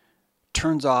sun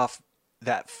turns off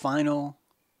that final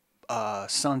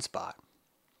sunspot,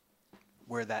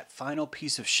 where that final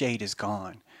piece of shade is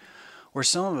gone, where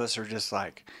some of us are just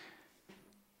like,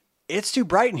 it's too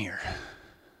bright in here.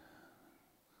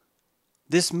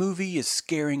 This movie is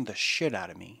scaring the shit out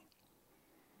of me.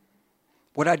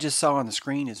 What I just saw on the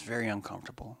screen is very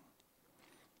uncomfortable.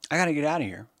 I got to get out of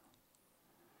here.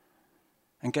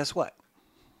 And guess what?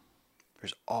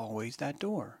 There's always that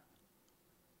door.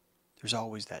 There's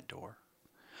always that door.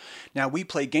 Now, we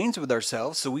play games with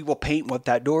ourselves, so we will paint what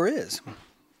that door is.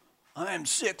 I am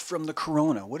sick from the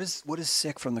corona. What does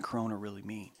sick from the corona really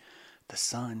mean? The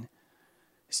sun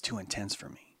is too intense for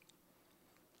me.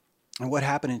 And what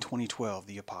happened in 2012,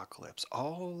 the apocalypse?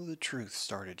 All the truth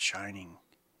started shining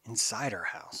inside our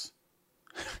house.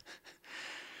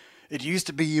 It used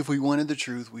to be if we wanted the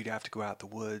truth, we'd have to go out the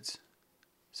woods,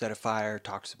 set a fire,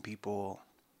 talk to some people,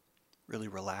 really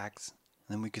relax.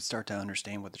 And then we could start to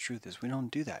understand what the truth is. We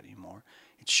don't do that anymore.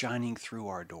 It's shining through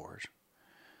our doors.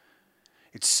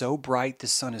 It's so bright, the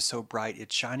sun is so bright,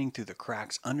 it's shining through the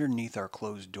cracks underneath our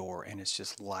closed door, and it's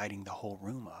just lighting the whole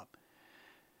room up.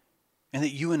 And that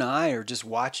you and I are just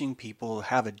watching people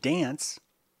have a dance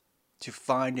to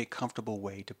find a comfortable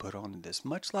way to put on this,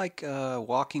 much like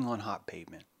walking on hot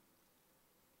pavement.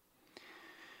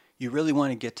 You really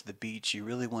want to get to the beach, you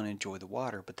really want to enjoy the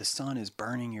water, but the sun is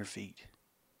burning your feet.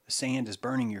 The sand is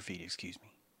burning your feet, excuse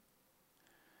me.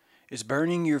 It's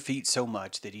burning your feet so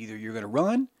much that either you're going to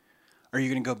run or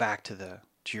you're going to go back to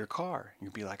your car.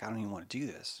 You'll be like, I don't even want to do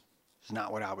this. It's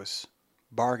not what I was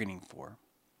bargaining for.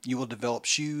 You will develop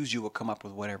shoes. You will come up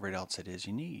with whatever else it is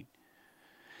you need.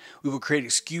 We will create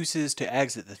excuses to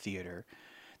exit the theater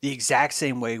the exact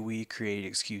same way we create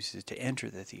excuses to enter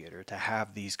the theater, to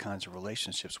have these kinds of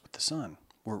relationships with the sun.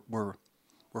 We're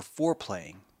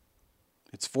foreplaying.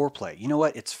 It's foreplay. You know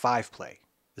what? It's five play.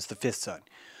 It's the fifth sun.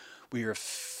 We are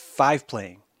five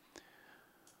playing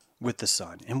with the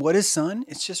sun. And what is sun?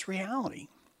 It's just reality.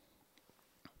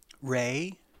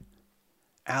 Reality.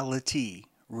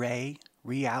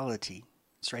 Reality.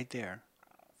 It's right there.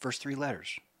 First three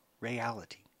letters.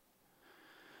 Reality.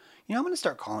 You know, I'm going to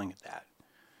start calling it that.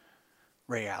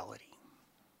 Reality.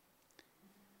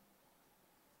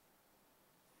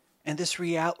 And this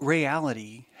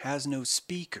reality has no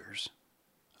speakers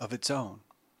of its own.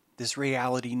 This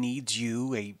reality needs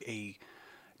you, a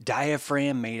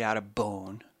diaphragm made out of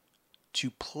bone,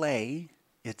 to play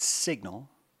its signal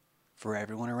for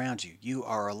everyone around you. You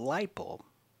are a light bulb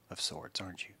of sorts,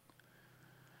 aren't you?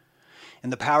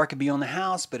 And the power could be on the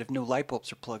house, but if no light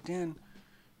bulbs are plugged in,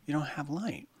 you don't have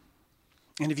light.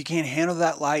 And if you can't handle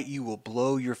that light, you will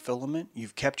blow your filament.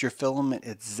 You've kept your filament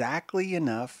exactly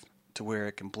enough to where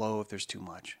it can blow if there's too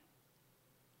much.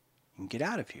 You can get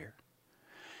out of here.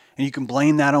 And you can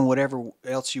blame that on whatever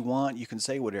else you want. You can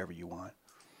say whatever you want.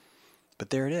 But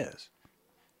there it is.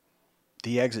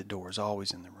 The exit door is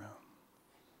always in the room.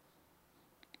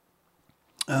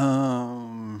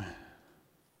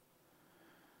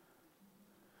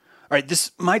 All right,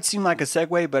 this might seem like a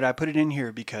segue, but I put it in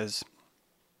here because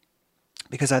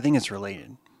I think it's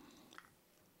related.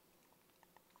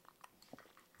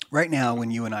 Right now, when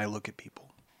you and I look at people,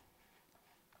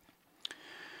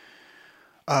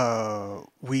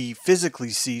 we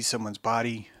physically see someone's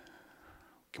body,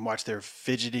 we can watch their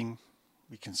fidgeting,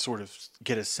 we can sort of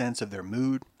get a sense of their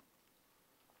mood.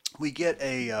 We get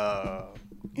a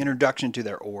introduction to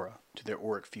their aura, to their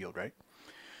auric field, right?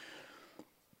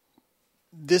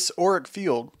 This auric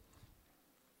field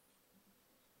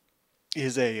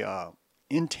is a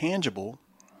intangible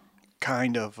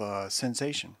kind of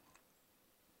sensation.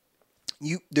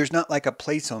 There's not like a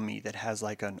place on me that has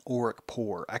like an auric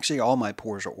pore. Actually, all my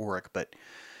pores are auric, but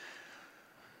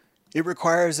it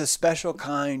requires a special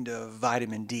kind of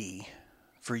vitamin D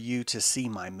for you to see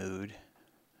my mood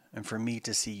and for me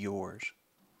to see yours.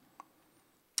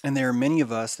 And there are many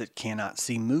of us that cannot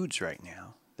see moods right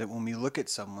now. That when we look at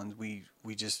someone,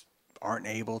 we just aren't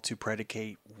able to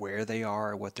predicate where they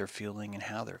are, what they're feeling, and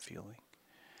how they're feeling.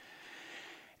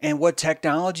 And what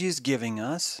technology is giving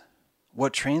us,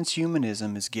 what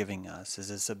transhumanism is giving us, is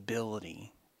this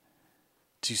ability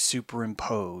to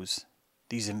superimpose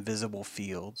these invisible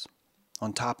fields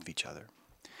on top of each other.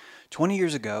 20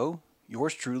 years ago,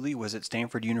 yours truly was at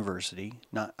Stanford University.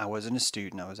 I wasn't a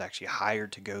student. I was actually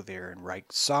hired to go there and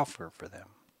write software for them.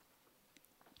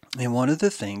 And one of the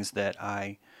things that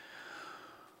I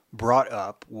brought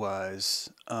up was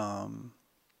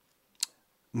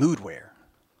moodware.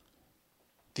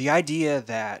 The idea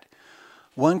that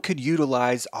one could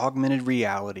utilize augmented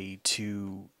reality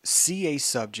to see a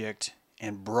subject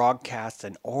and broadcast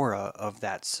an aura of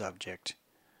that subject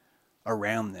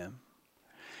around them.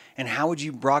 And how would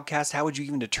you broadcast? How would you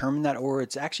even determine that aura?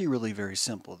 It's actually really very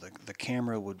simple. The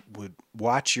camera would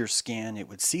watch your skin. It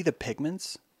would see the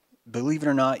pigments. Believe it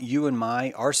or not,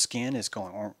 our skin is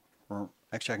going,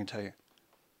 actually I can tell you.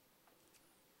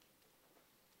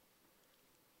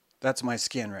 That's my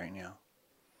skin right now.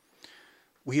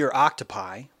 We are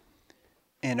octopi,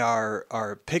 and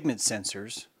our pigment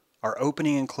sensors are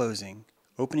opening and closing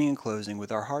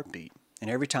with our heartbeat. And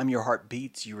every time your heart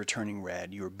beats, you are turning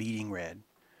red. You are beating red.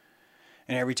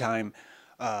 And every time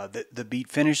the beat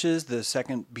finishes, the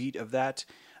second beat of that,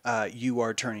 you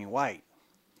are turning white.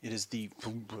 It is the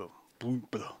blue, blue, blue,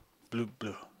 blue,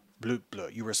 blue, blue, blue.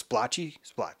 You are splotchy,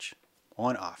 splotch.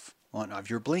 On, off, on,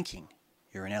 off. You're blinking.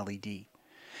 You're an LED.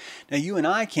 Now, you and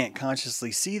I can't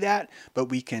consciously see that, but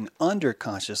we can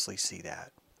underconsciously see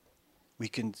that. We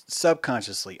can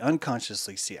subconsciously,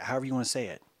 unconsciously see it, however you want to say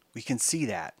it. We can see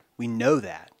that. We know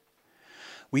that.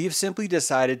 We have simply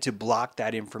decided to block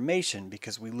that information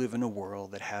because we live in a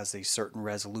world that has a certain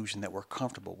resolution that we're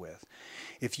comfortable with.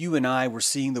 If you and I were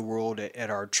seeing the world at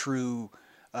our true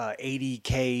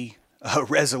 80K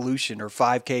resolution or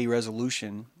 5K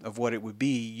resolution of what it would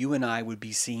be, you and I would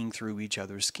be seeing through each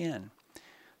other's skin,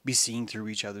 be seeing through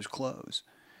each other's clothes.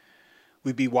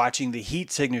 We'd be watching the heat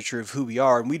signature of who we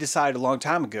are, and we decided a long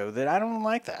time ago that I don't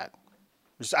like that.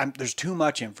 There's too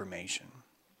much information.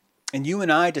 And you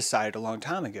and I decided a long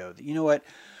time ago that, you know what,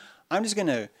 I'm just going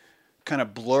to kind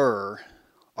of blur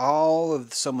all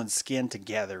of someone's skin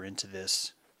together into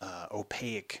this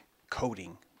opaque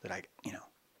coating that I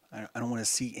don't want to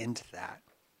see into that.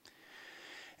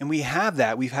 And we have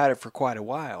that. We've had it for quite a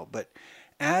while. But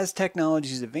as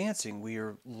technology is advancing, we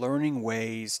are learning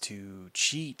ways to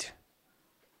cheat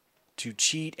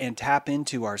and tap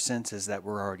into our senses that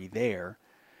were already there.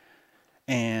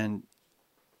 And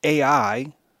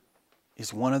AI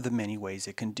is one of the many ways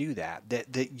it can do that.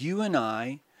 That you and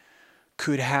I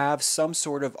could have some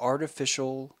sort of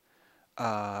artificial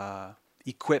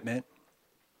equipment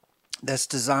that's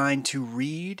designed to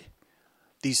read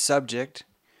the subject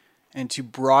and to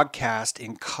broadcast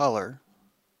in color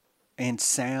and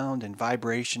sound and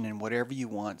vibration and whatever you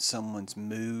want, someone's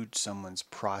mood, someone's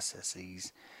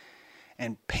processes,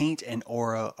 and paint an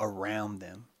aura around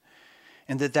them.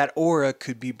 And that aura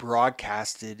could be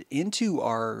broadcasted into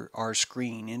our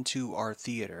screen, into our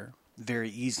theater very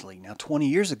easily. Now, 20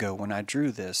 years ago when I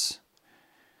drew this,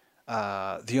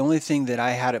 the only thing that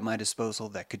I had at my disposal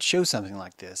that could show something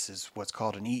like this is what's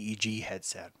called an EEG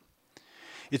headset.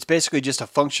 It's basically just a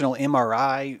functional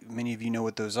MRI. Many of you know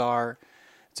what those are.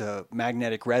 It's a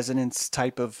magnetic resonance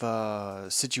type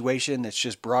of situation that's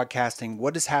just broadcasting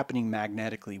what is happening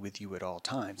magnetically with you at all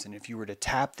times. And if you were to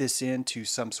tap this into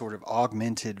some sort of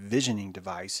augmented visioning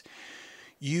device,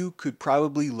 you could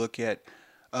probably look at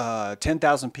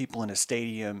 10,000 people in a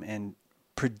stadium and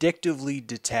predictively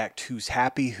detect who's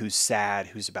happy, who's sad,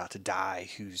 who's about to die,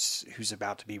 who's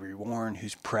about to be reborn,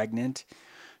 who's pregnant,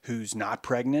 who's not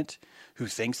pregnant, who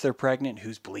thinks they're pregnant,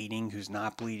 who's bleeding, who's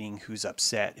not bleeding, who's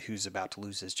upset, who's about to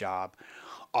lose his job.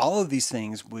 All of these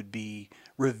things would be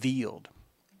revealed.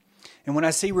 And when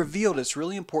I say revealed, it's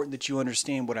really important that you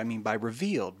understand what I mean by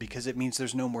revealed, because it means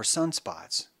there's no more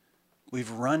sunspots.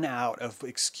 We've run out of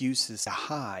excuses to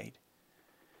hide.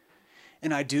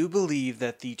 And I do believe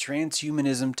that the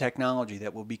transhumanism technology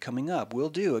that will be coming up will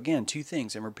do, again, two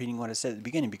things. I'm repeating what I said at the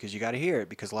beginning because you got to hear it,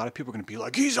 because a lot of people are going to be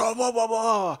like, he's a blah, blah,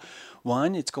 blah.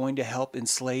 One, it's going to help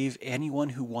enslave anyone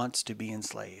who wants to be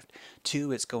enslaved.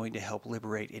 Two, it's going to help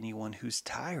liberate anyone who's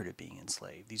tired of being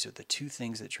enslaved. These are the two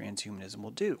things that transhumanism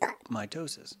will do.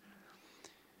 Mitosis.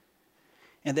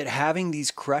 And that having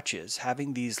these crutches,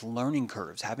 having these learning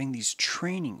curves, having these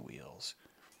training wheels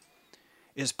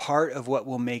is part of what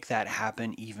will make that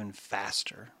happen even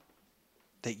faster.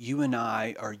 That you and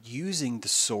I are using the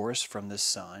source from the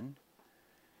sun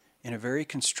in a very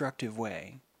constructive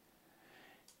way,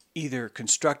 either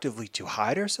constructively to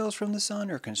hide ourselves from the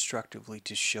sun or constructively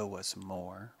to show us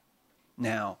more.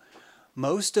 Now,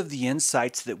 most of the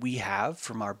insights that we have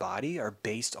from our body are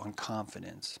based on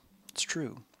confidence. It's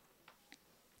true.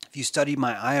 If you studied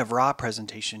my Eye of Ra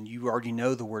presentation, you already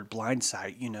know the word blind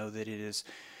sight. You know that it is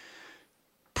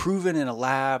proven in a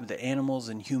lab that animals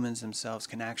and humans themselves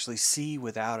can actually see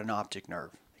without an optic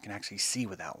nerve. They can actually see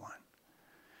without one.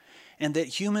 And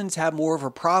that humans have more of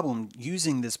a problem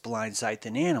using this blind sight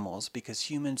than animals because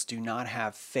humans do not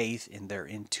have faith in their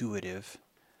intuitive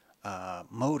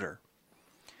motor.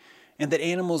 And that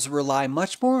animals rely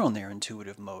much more on their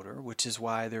intuitive motor, which is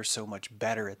why they're so much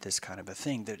better at this kind of a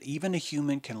thing. That even a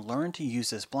human can learn to use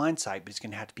this blind sight, but he's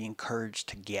going to have to be encouraged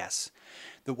to guess.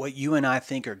 That what you and I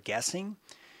think are guessing,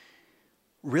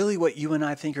 really what you and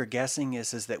I think are guessing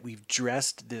is that we've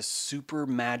dressed this super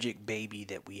magic baby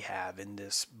that we have in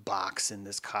this box, in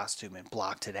this costume, and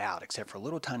blocked it out, except for a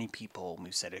little tiny peephole, and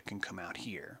we said it can come out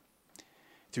here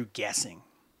through guessing.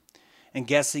 And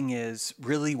guessing is,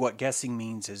 really what guessing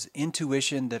means is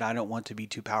intuition that I don't want to be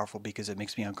too powerful because it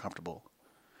makes me uncomfortable.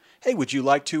 Hey, would you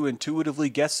like to intuitively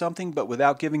guess something but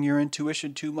without giving your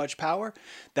intuition too much power?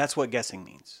 That's what guessing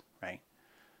means, right?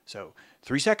 So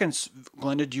 3 seconds,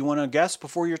 Glenda, do you want to guess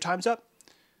before your time's up?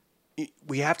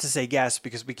 We have to say guess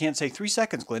because we can't say 3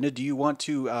 seconds, Glenda. Do you want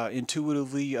to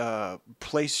intuitively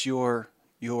place your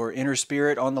inner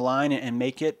spirit on the line and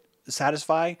make it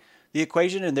satisfy the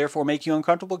equation and therefore make you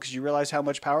uncomfortable because you realize how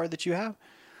much power that you have?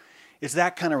 It's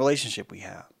that kind of relationship we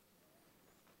have.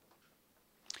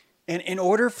 And in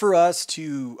order for us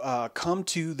to come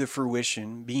to the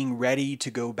fruition, being ready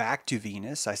to go back to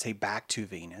Venus, I say back to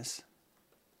Venus,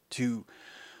 to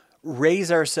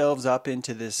raise ourselves up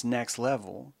into this next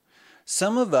level,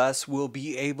 some of us will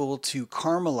be able to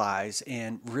caramelize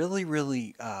and really,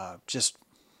 really just,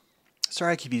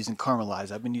 sorry I keep using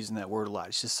caramelize. I've been using that word a lot.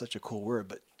 It's just such a cool word.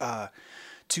 But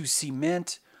to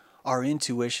cement our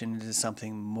intuition into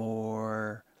something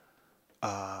more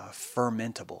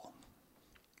fermentable.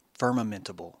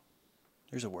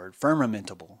 There's a word,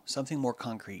 firmamentable, something more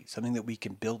concrete, something that we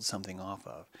can build something off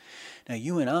of. Now,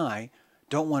 you and I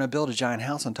don't want to build a giant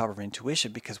house on top of our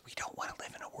intuition because we don't want to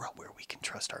live in a world where we can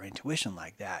trust our intuition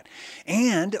like that.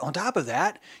 And on top of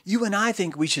that, you and I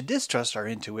think we should distrust our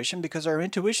intuition because our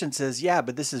intuition says, yeah,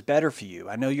 but this is better for you.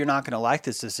 I know you're not going to like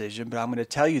this decision, but I'm going to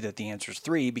tell you that the answer is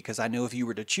 3 because I know if you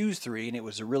were to choose 3 and it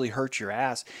was to really hurt your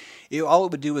ass, all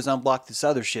it would do is unblock this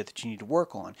other shit that you need to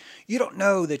work on. You don't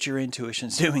know that your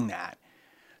intuition's doing that.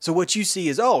 So what you see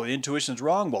is, oh, intuition's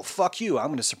wrong. Well, fuck you. I'm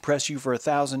going to suppress you for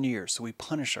 1,000 years. So we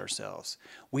punish ourselves.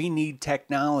 We need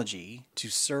technology to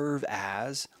serve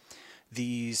as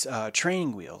these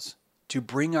training wheels to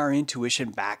bring our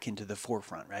intuition back into the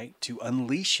forefront, right? To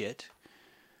unleash it.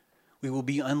 We will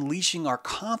be unleashing our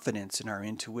confidence in our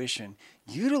intuition,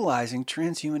 utilizing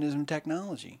transhumanism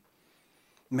technology.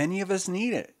 Many of us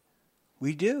need it.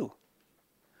 We do.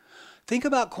 Think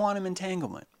about quantum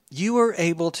entanglement. You are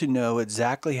able to know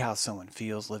exactly how someone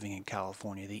feels living in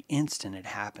California the instant it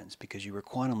happens because you were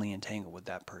quantumly entangled with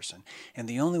that person. And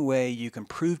the only way you can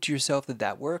prove to yourself that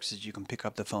that works is you can pick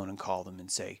up the phone and call them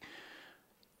and say,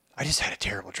 I just had a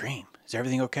terrible dream. Is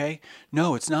everything okay?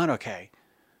 No, it's not okay.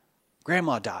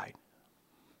 Grandma died.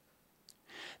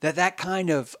 That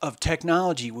kind of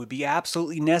technology would be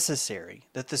absolutely necessary,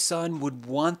 that the sun would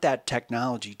want that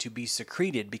technology to be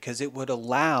secreted because it would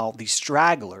allow the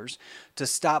stragglers to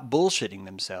stop bullshitting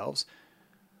themselves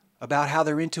about how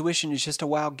their intuition is just a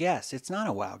wild guess. It's not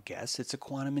a wild guess. It's a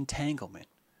quantum entanglement.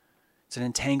 It's an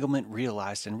entanglement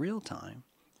realized in real time.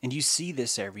 And you see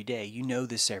this every day. You know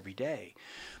this every day.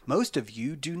 Most of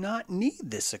you do not need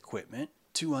this equipment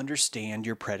to understand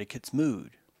your predicate's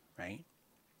mood, right?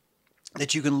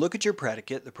 That you can look at your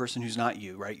predicate, the person who's not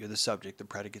you, right? You're the subject, the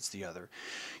predicate's the other.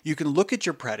 You can look at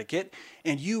your predicate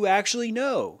and you actually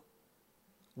know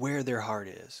where their heart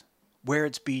is, where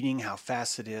it's beating, how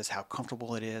fast it is, how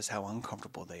comfortable it is, how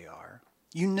uncomfortable they are.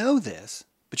 You know this,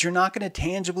 but you're not going to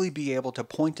tangibly be able to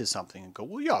point to something and go,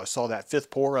 well, yeah, I saw that 5th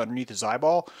pore underneath his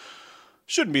eyeball.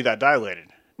 Shouldn't be that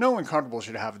dilated. No one comfortable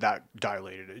should have that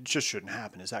dilated. It just shouldn't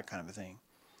happen. It's that kind of a thing.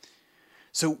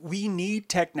 So we need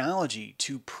technology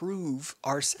to prove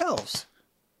ourselves.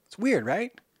 It's weird,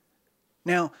 right?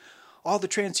 Now, all the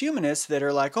transhumanists that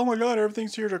are like, oh my God,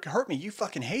 everything's here to hurt me. You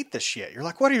fucking hate this shit. You're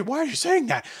like, why are you saying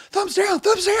that? Thumbs down,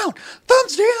 thumbs down,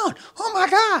 thumbs down. Oh my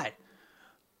God.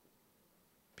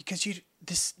 Because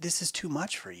this is too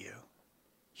much for you.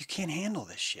 You can't handle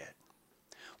this shit.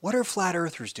 What are flat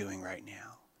earthers doing right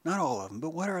now? Not all of them,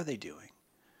 but what are they doing?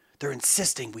 They're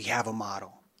insisting we have a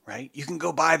model. Right? You can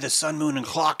go buy the sun, moon, and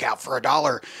clock out for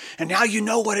 $1, and now you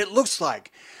know what it looks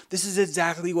like. This is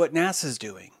exactly what NASA's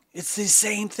doing. It's the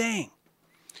same thing.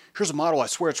 Here's a model, I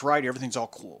swear it's right, everything's all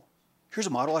cool. Here's a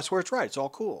model, I swear it's right, it's all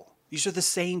cool. These are the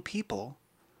same people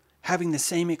having the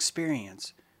same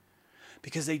experience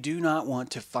because they do not want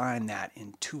to find that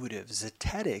intuitive,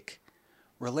 zetetic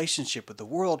relationship with the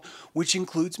world, which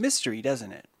includes mystery,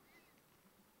 doesn't it?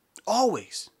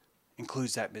 Always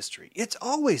includes that mystery. It's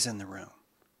always in the room.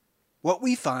 What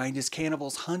we find is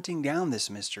cannibals hunting down this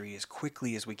mystery as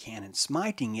quickly as we can and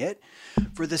smiting it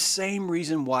for the same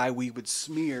reason why we would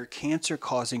smear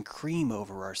cancer-causing cream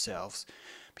over ourselves,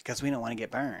 because we don't want to get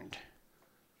burned.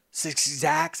 It's the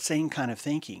exact same kind of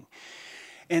thinking.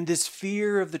 And this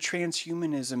fear of the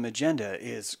transhumanism agenda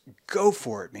is go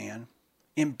for it, man.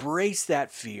 Embrace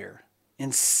that fear.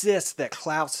 Insist that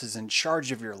Klaus is in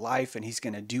charge of your life and he's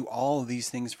going to do all of these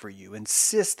things for you.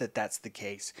 Insist that that's the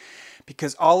case,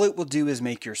 because all it will do is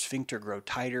make your sphincter grow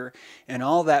tighter, and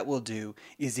all that will do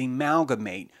is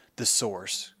amalgamate the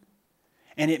source.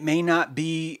 And it may not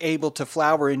be able to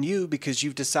flower in you because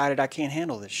you've decided I can't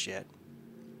handle this shit.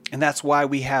 And that's why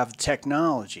we have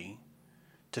technology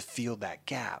to fill that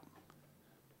gap.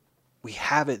 We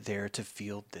have it there to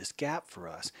fill this gap for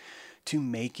us, to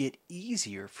make it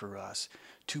easier for us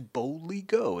to boldly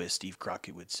go, as Steve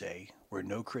Crockett would say, where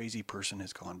no crazy person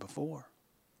has gone before.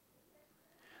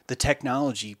 The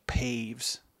technology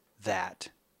paves that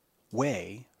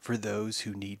way for those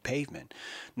who need pavement.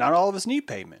 Not all of us need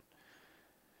pavement.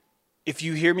 If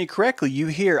you hear me correctly, you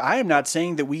hear I am not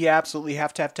saying that we absolutely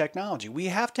have to have technology. We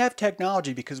have to have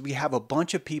technology because we have a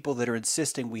bunch of people that are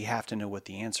insisting we have to know what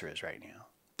the answer is right now.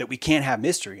 That we can't have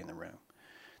mystery in the room.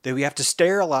 That we have to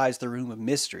sterilize the room of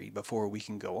mystery before we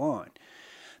can go on.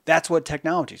 That's what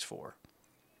technology's for.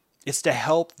 It's to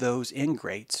help those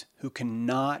ingrates who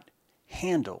cannot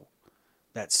handle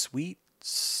that sweet,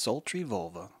 sultry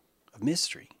vulva of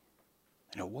mystery.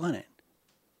 They don't want it,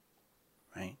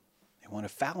 right? They want a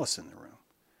phallus in the room.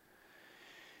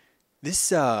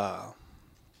 This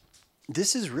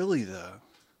is really the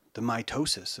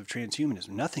mitosis of transhumanism.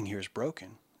 Nothing here is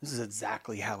broken. This is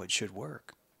exactly how it should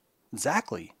work.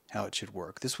 Exactly how it should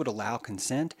work. This would allow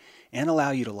consent and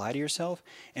allow you to lie to yourself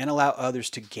and allow others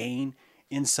to gain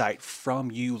insight from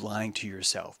you lying to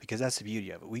yourself, because that's the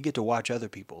beauty of it. We get to watch other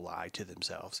people lie to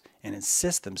themselves and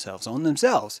insist themselves on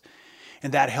themselves,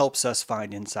 and that helps us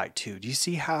find insight too. Do you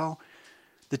see how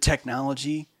the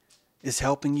technology is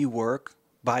helping you work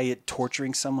by it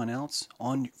torturing someone else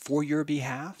for your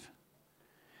behalf?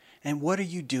 And what are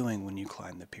you doing when you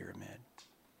climb the pyramid?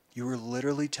 You were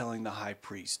literally telling the high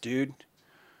priest, dude,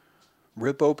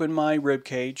 rip open my rib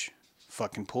cage,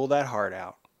 fucking pull that heart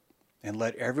out, and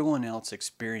let everyone else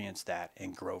experience that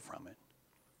and grow from it.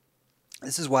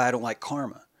 This is why I don't like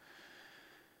karma.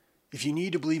 If you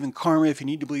need to believe in karma, if you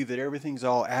need to believe that everything's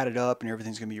all added up and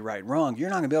everything's going to be right and wrong, you're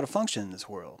not going to be able to function in this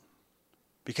world.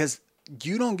 Because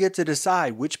you don't get to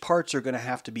decide which parts are going to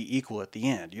have to be equal at the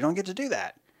end. You don't get to do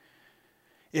that.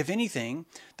 If anything,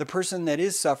 the person that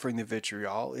is suffering the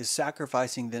vitriol is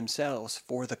sacrificing themselves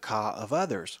for the ka of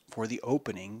others, for the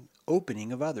opening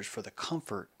of others, for the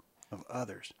comfort of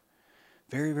others.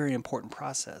 Very, very important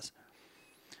process.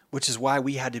 Which is why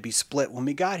we had to be split when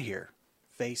we got here.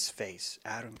 Face,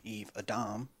 Adam, Eve,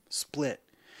 Adam, split.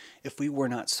 If we were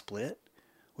not split,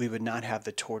 we would not have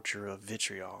the torture of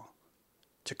vitriol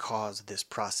to cause this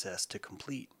process to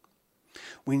complete.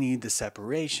 We need the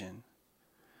separation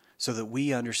so that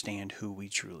we understand who we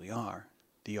truly are.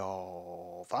 The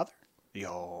All-Father, the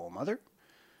All-Mother,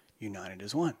 united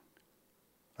as one.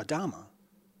 Adama,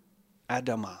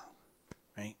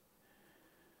 right?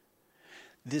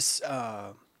 This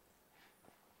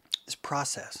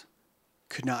process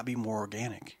could not be more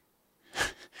organic.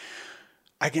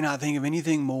 I cannot think of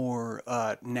anything more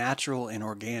natural and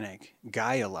organic,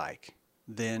 Gaia-like,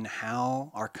 than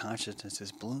how our consciousness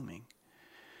is blooming.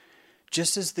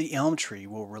 Just as the elm tree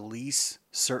will release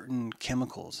certain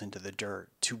chemicals into the dirt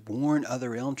to warn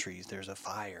other elm trees there's a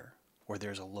fire, or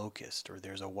there's a locust, or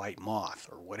there's a white moth,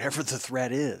 or whatever the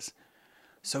threat is,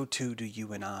 so too do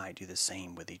you and I do the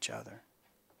same with each other.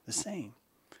 The same.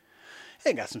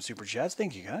 Hey, got some super chats.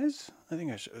 Thank you, guys. I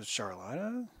think it was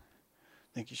Charlotta.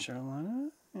 Thank you, Charlotta.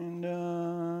 And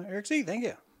Eric C., thank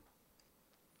you.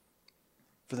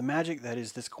 For the magic that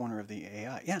is this corner of the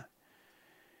AI. Yeah.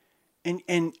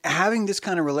 And having this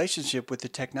kind of relationship with the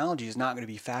technology is not going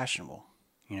to be fashionable,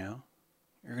 you know?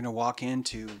 You're going to walk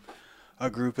into a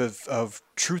group of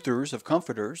truthers, of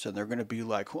comforters, and they're going to be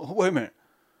like, well, wait a minute.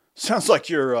 Sounds like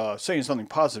you're saying something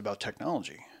positive about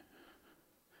technology.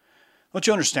 Don't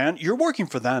you understand? You're working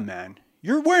for them, man.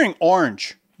 You're wearing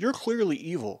orange. You're clearly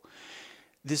evil.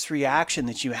 This reaction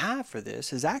that you have for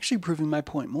this is actually proving my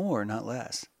point more, not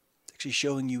less. It's actually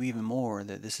showing you even more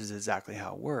that this is exactly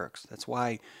how it works. That's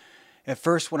why at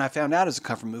first when I found out it was a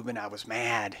comfort movement, I was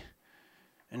mad.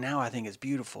 And now I think it's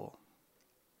beautiful.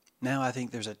 Now I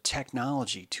think there's a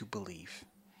technology to belief.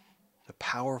 A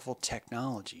powerful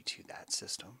technology to that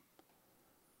system.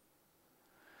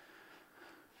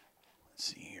 Let's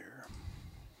see here.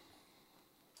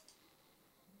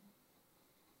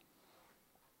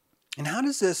 And how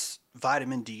does this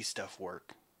vitamin D stuff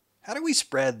work? How do we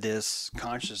spread this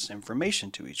conscious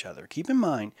information to each other? Keep in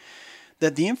mind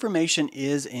that the information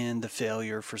is in the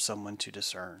failure for someone to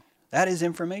discern. That is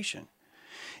information.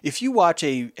 If you watch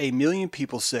a million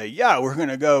people say, yeah, we're going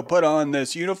to go put on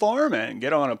this uniform and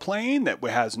get on a plane that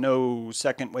has no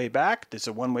second way back, it's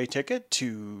a one-way ticket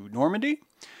to Normandy,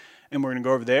 and we're going to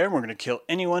go over there and we're going to kill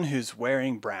anyone who's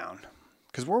wearing brown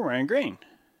because we're wearing green.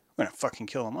 We're going to fucking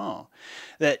kill them all.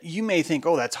 That you may think,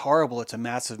 oh, that's horrible, it's a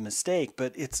massive mistake,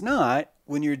 but it's not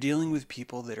when you're dealing with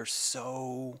people that are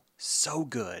so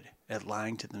good at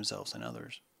lying to themselves and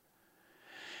others.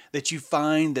 That you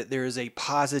find that there is a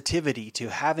positivity to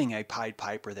having a Pied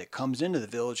Piper that comes into the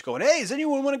village going, hey, does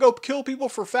anyone want to go kill people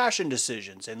for fashion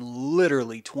decisions? And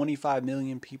literally 25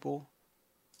 million people.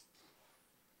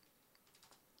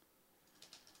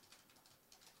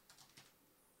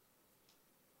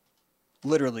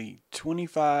 Literally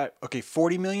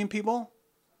 40 million people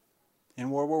in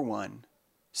World War I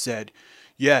said,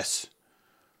 yes,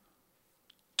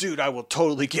 dude, I will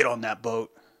totally get on that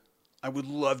boat. I would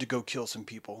love to go kill some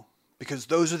people because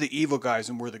those are the evil guys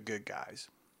and we're the good guys.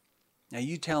 Now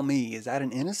you tell me, is that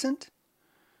an innocent?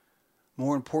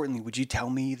 More importantly, would you tell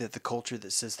me that the culture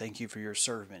that says thank you for your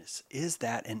service, is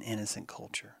that an innocent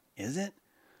culture? Is it?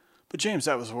 But James,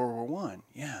 that was World War One.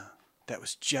 Yeah, that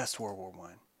was just World War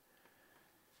One.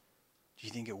 Do you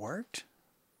think it worked?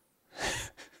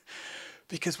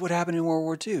 Because what happened in World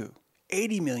War Two?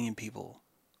 80 million people.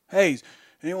 Hey,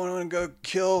 anyone want to go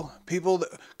kill people?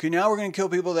 Okay, now we're going to kill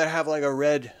people that have like a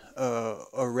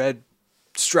red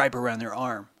stripe around their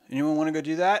arm. Anyone want to go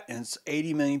do that? And it's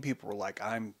 80 million people were like,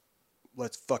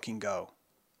 let's fucking go.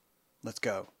 Let's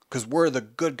go. Because we're the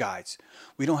good guys.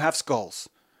 We don't have skulls.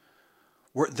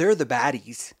 They're the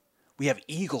baddies. We have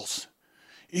eagles.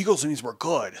 Eagles means we're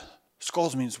good.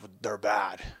 Skulls means they're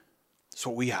bad. That's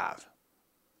what we have.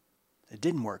 It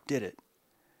didn't work, did it?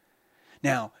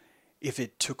 Now, if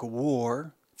it took a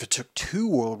war, if it took 2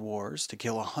 world wars to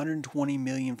kill 120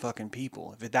 million fucking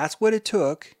people, if that's what it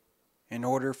took in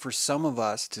order for some of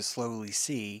us to slowly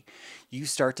see, you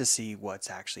start to see what's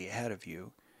actually ahead of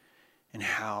you and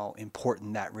how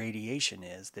important that radiation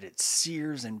is, that it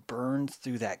sears and burns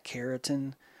through that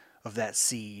keratin of that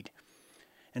seed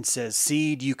and says,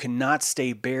 seed, you cannot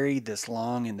stay buried this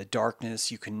long in the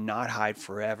darkness. You cannot hide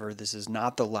forever. This is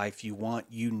not the life you want.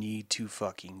 You need to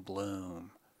fucking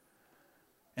bloom.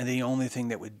 And the only thing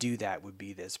that would do that would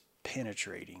be this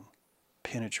penetrating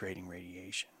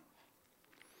radiation.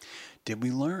 Did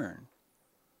we learn?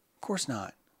 Of course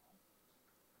not.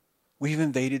 We've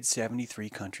invaded 73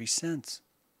 countries since.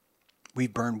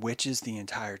 We've burned witches the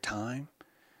entire time.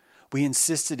 We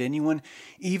insisted anyone,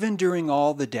 even during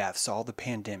all the deaths, all the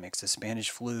pandemics, the Spanish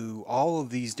flu, all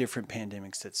of these different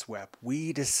pandemics that swept,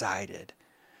 we decided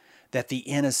that the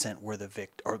innocent were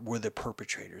the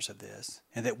perpetrators of this,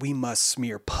 and that we must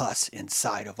smear pus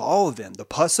inside of all of them. The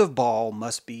pus of Baal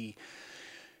must be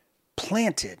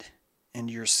planted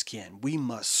into your skin. We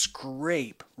must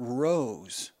scrape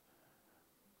rows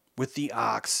with the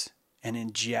ox and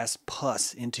ingest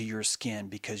pus into your skin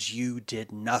because you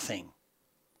did nothing,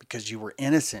 because you were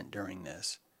innocent during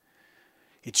this.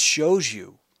 It shows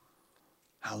you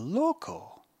how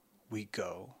loco we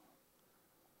go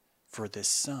for this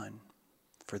sun,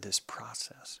 for this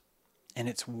process. And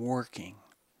it's working.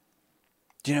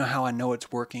 Do you know how I know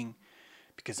it's working?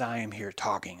 Because I am here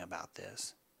talking about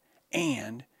this.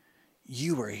 And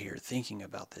you are here thinking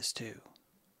about this too.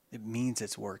 It means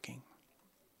it's working.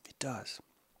 It does.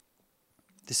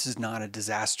 This is not a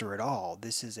disaster at all.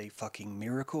 This is a fucking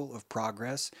miracle of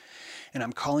progress. And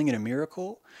I'm calling it a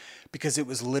miracle because it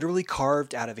was literally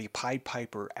carved out of a Pied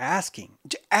Piper asking,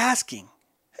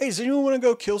 hey, does anyone want to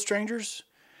go kill strangers?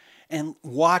 And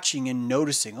watching and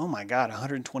noticing, oh my God,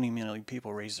 120 million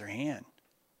people raised their hand.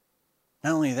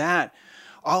 Not only that,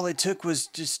 all it took was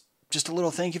just a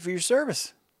little thank you for your service.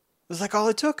 It was like all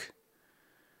it took.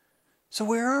 So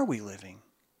where are we living?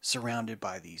 Surrounded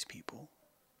by these people.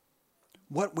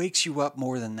 What wakes you up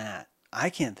more than that? I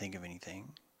can't think of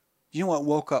anything. You know what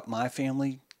woke up my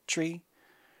family tree?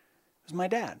 It was my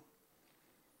dad.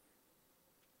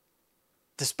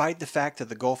 Despite the fact that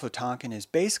the Gulf of Tonkin is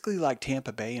basically like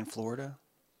Tampa Bay in Florida.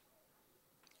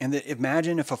 And that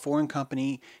imagine if a foreign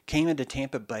company came into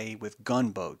Tampa Bay with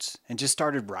gunboats and just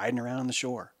started riding around on the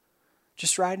shore.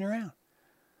 Just riding around.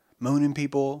 Mooning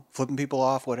people, flipping people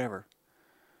off, whatever.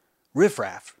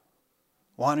 Riffraff.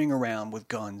 Wandering around with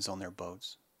guns on their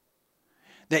boats.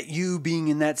 That you being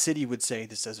in that city would say,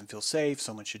 this doesn't feel safe,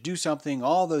 someone should do something.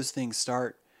 All those things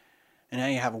start. And now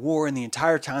you have a war, and the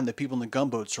entire time the people in the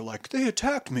gunboats are like, they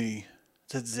attacked me.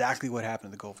 That's exactly what happened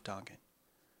in the Gulf of Tonkin.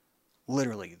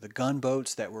 Literally, the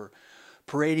gunboats that were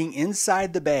parading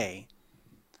inside the bay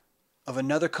of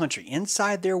another country,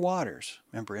 inside their waters.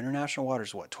 Remember, international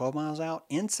waters, 12 miles out?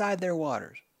 Inside their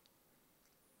waters.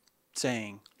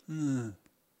 Saying,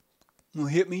 well,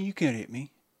 hit me, you can't hit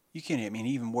me. You can't hit me, and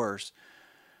even worse,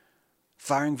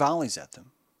 firing volleys at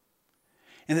them.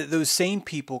 And that those same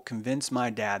people convinced my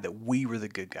dad that we were the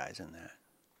good guys in that.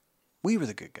 We were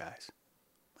the good guys.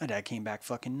 My dad came back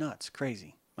fucking nuts,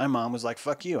 crazy. My mom was like,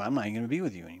 fuck you, I'm not even going to be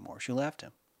with you anymore. She left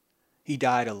him. He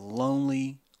died a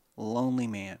lonely, lonely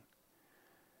man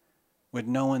with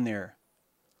no one there.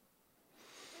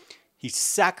 He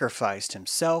sacrificed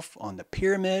himself on the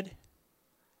pyramid,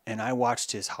 and I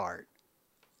watched his heart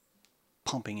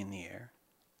pumping in the air.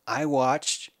 I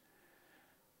watched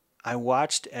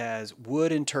as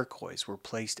wood and turquoise were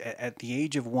placed, at the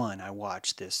age of 1, I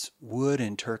watched this wood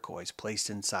and turquoise placed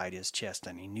inside his chest,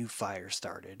 and a new fire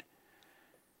started.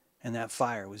 And that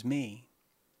fire was me.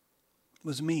 It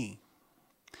was me.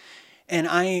 And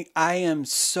I am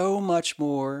so much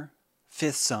more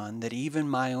fifth son that even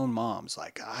my own mom's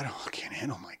like, I can't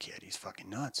handle my kid. He's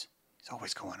fucking nuts. He's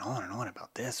always going on and on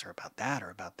about this or about that or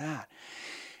about that.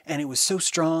 And it was so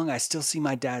strong. I still see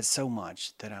my dad so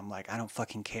much that I'm like, I don't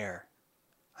fucking care.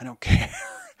 I don't care.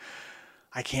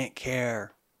 I can't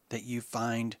care. that you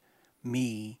find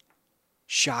me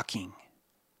shocking.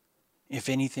 If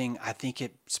anything, I think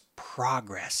it's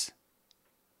progress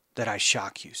that I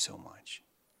shock you so much.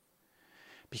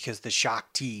 Because the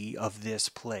Shakti of this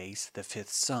place, the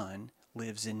fifth son,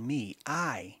 lives in me.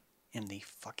 I am the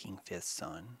fucking fifth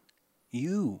son.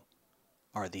 You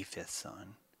are the fifth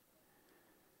son.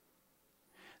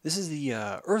 This is the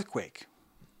earthquake.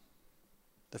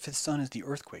 The fifth son is the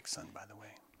earthquake son, by the way.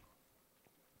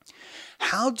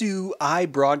 How do I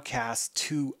broadcast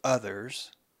to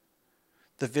others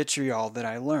the vitriol that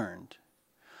I learned?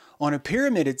 On a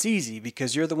pyramid, it's easy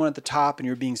because you're the one at the top and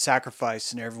you're being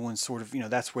sacrificed and everyone's sort of,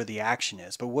 that's where the action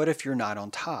is. But what if you're not on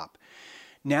top?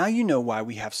 Now you know why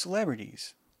we have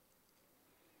celebrities.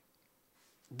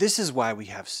 This is why we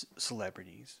have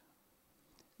celebrities.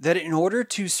 That in order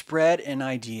to spread an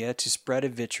idea, to spread a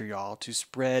vitriol, to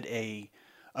spread a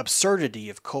absurdity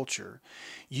of culture,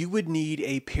 you would need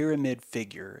a pyramid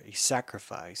figure, a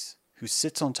sacrifice, who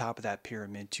sits on top of that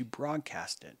pyramid to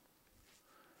broadcast it.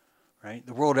 Right?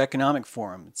 The World Economic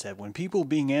Forum said, when people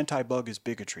being anti-bug is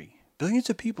bigotry,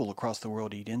 billions of people across the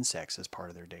world eat insects as part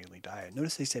of their daily diet.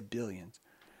 Notice they said billions.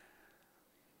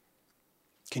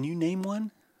 Can you name one?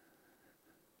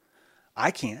 I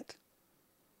can't.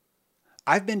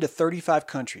 I've been to 35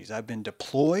 countries. I've been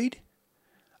deployed.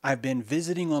 I've been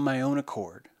visiting on my own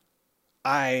accord.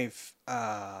 I've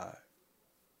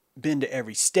been to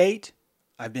every state.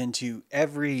 I've been to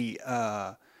every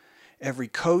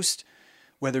coast,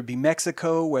 whether it be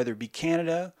Mexico, whether it be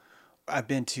Canada. I've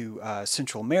been to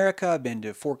Central America. I've been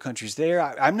to 4 countries there.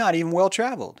 I'm not even well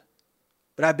traveled,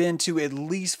 but I've been to at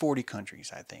least 40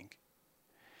 countries, I think.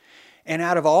 And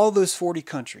out of all those 40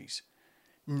 countries,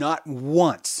 not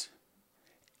once,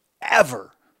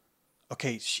 ever,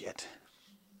 shit.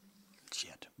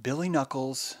 Billy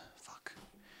Knuckles,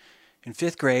 in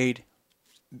 5th grade,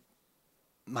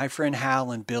 my friend Hal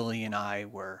and Billy and I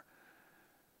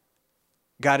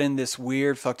got in this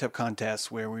weird fucked up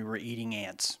contest where we were eating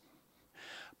ants.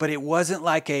 But it wasn't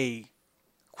like a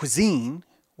cuisine.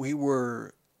 We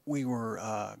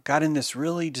got in this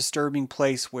really disturbing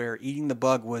place where eating the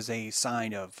bug was a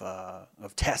sign of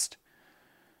test.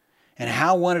 And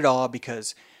Hal won it all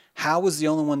because Hal was the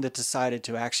only one that decided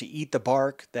to actually eat the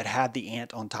bark that had the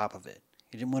ant on top of it.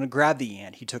 He didn't want to grab the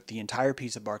ant. He took the entire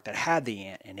piece of bark that had the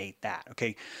ant and ate that.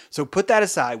 Okay, so put that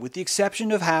aside. With the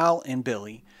exception of Hal and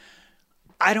Billy,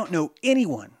 I don't know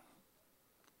anyone.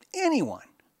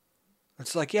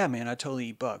 It's like, yeah, man, I totally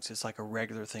eat bugs. It's like a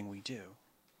regular thing we do.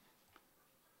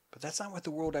 But that's not what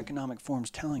the World Economic Forum's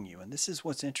telling you. And this is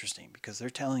what's interesting because they're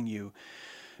telling you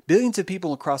billions of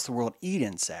people across the world eat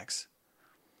insects.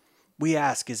 We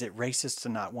ask, is it racist to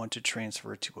not want to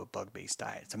transfer to a bug-based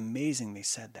diet? It's amazing they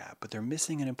said that, but they're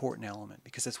missing an important element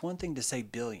because it's one thing to say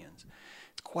billions.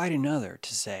 It's quite another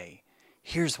to say,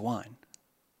 here's one,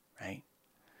 right?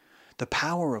 The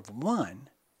power of one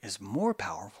is more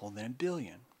powerful than a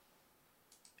billion.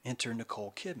 Enter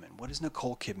Nicole Kidman. What is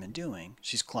Nicole Kidman doing?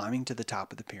 She's climbing to the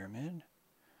top of the pyramid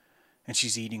and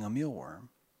she's eating a mealworm.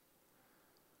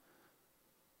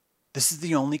 This is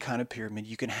the only kind of pyramid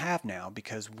you can have now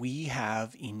because we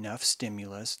have enough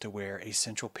stimulus to where a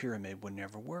central pyramid would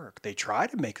never work. They try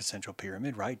to make a central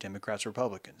pyramid, right? Democrats,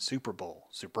 Republicans, Super Bowl,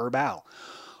 Super Bowl,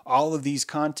 all of these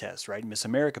contests, right? Miss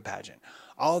America pageant.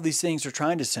 All of these things are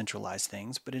trying to centralize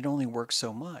things, but it only works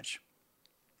so much.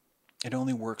 It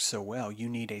only works so well. You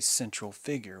need a central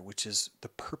figure, which is the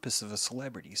purpose of a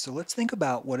celebrity. So let's think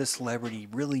about what a celebrity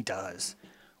really does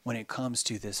when it comes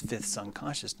to this fifth sun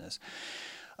consciousness.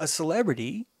 A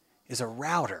celebrity is a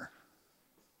router.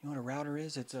 You know what a router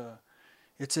is? It's a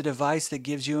device that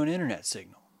gives you an internet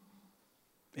signal.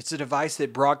 It's a device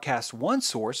that broadcasts one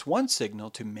source, one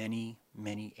signal to many,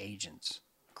 many agents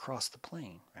across the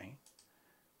plane, right?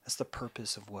 That's the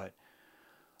purpose of what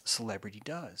a celebrity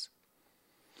does.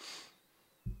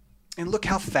 And look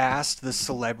how fast the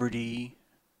celebrity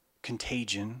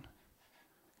contagion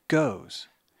goes.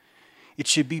 It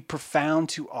should be profound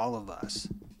to all of us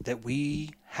that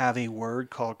we have a word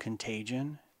called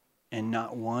contagion, and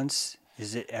not once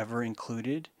is it ever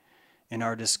included in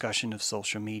our discussion of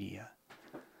social media.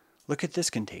 Look at this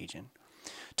contagion.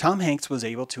 Tom Hanks was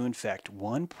able to infect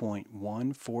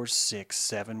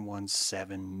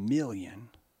 1.146717 million.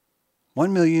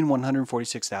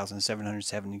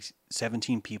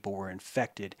 1,146,717 people were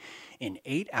infected in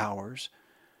 8 hours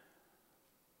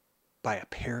by a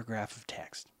paragraph of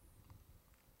text.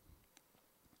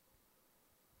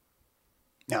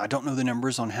 Now, I don't know the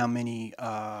numbers on how many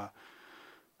Nicole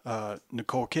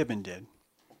Kidman did,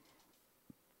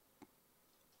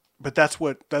 but that's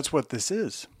what this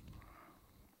is.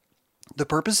 The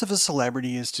purpose of a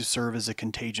celebrity is to serve as a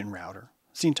contagion router.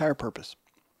 It's the entire purpose.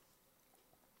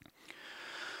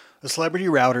 A celebrity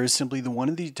router is simply the one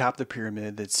at the top of the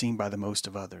pyramid that's seen by the most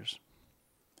of others.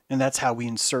 And that's how we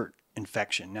insert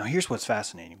infection. Now here's what's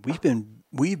fascinating.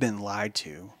 We've been lied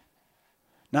to,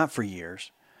 not for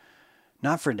years,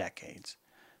 not for decades,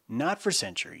 not for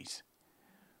centuries.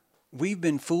 We've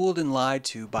been fooled and lied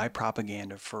to by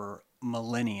propaganda for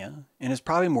millennia, and it's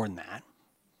probably more than that.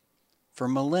 For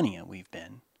millennia we've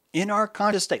been in our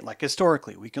conscious state, like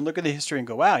historically. We can look at the history and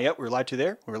go, wow, yep, we were lied to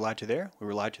there, we were lied to there, we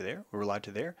were lied to there, we were lied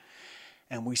to there.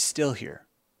 And we're still here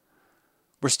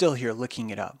looking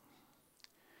it up.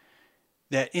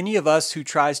 That any of us who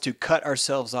tries to cut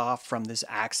ourselves off from this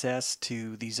access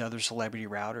to these other celebrity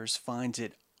routers finds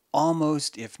it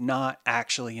almost, if not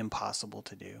actually impossible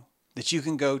to do. That you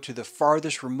can go to the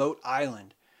farthest remote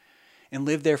island and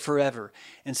live there forever.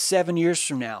 And 7 years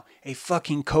from now, a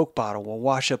fucking Coke bottle will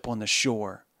wash up on the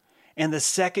shore. And the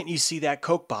second you see that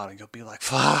Coke bottle, you'll be like,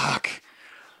 fuck.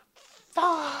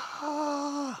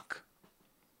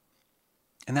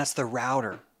 And that's the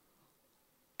router.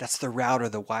 That's the router,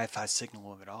 the Wi-Fi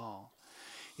signal of it all.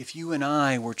 If you and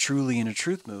I were truly in a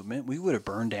truth movement, we would have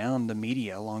burned down the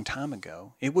media a long time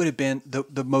ago. It would have been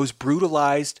the most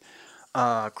brutalized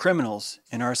criminals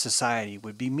in our society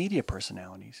would be media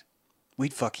personalities.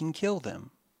 We'd fucking kill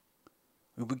them.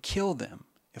 We would kill them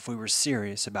if we were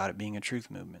serious about it being a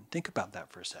truth movement. Think about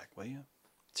that for a sec, will you?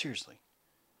 Seriously.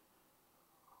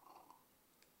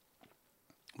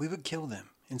 We would kill them.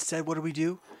 Instead, what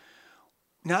do?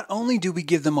 Not only do we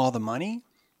give them all the money,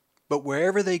 but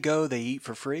wherever they go, they eat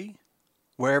for free.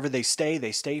 Wherever they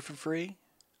stay for free.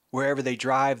 Wherever they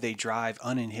drive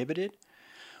uninhibited.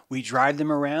 We drive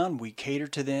them around, we cater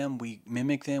to them, we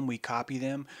mimic them, we copy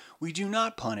them. We do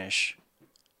not punish.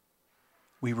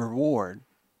 We reward.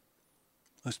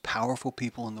 Most powerful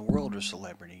people in the world are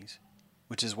celebrities,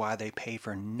 which is why they pay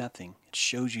for nothing. It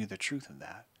shows you the truth of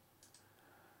that.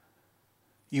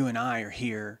 You and I are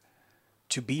here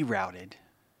to be routed.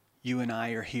 You and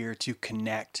I are here to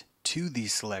connect to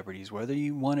these celebrities, whether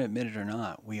you want to admit it or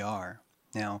not. We are.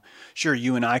 Now, sure,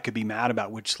 you and I could be mad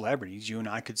about which celebrities. You and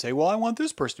I could say, well, I want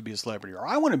this person to be a celebrity, or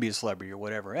I want to be a celebrity, or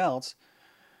whatever else.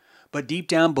 But deep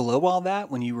down below all that,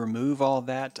 when you remove all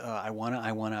that, I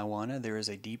wanna, there is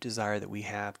a deep desire that we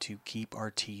have to keep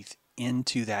our teeth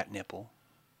into that nipple.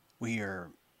 We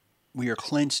are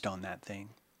clenched on that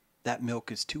thing. That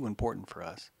milk is too important for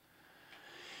us.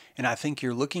 And I think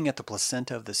you're looking at the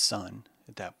placenta of the sun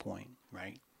at that point,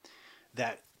 right?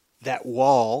 That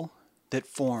wall that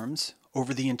forms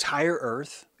over the entire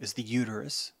earth is the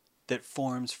uterus that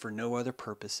forms for no other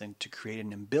purpose than to create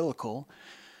an umbilical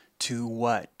to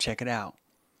what? Check it out.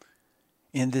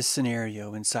 In this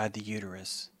scenario, inside the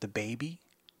uterus, the baby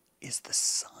is the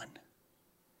sun.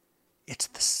 It's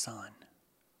the sun.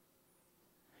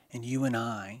 And you and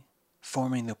I,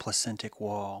 forming the placentic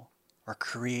wall, are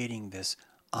creating this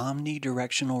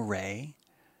omnidirectional ray,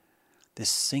 this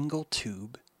single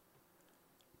tube,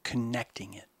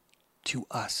 connecting it to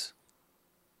us,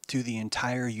 to the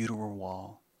entire uteral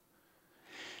wall.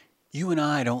 You and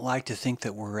I don't like to think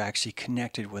that we're actually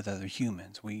connected with other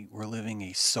humans. We're living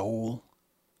a soul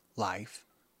life,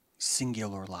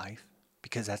 singular life,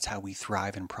 because that's how we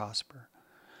thrive and prosper.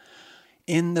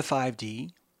 In the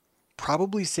 5D,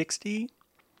 probably 6D,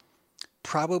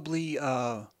 probably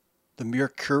the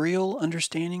mercurial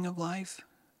understanding of life,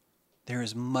 there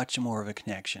is much more of a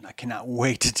connection. I cannot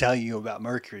wait to tell you about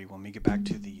Mercury when we get back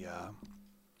to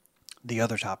the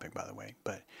other topic, by the way.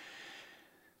 But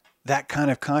that kind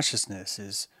of consciousness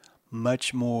is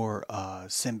much more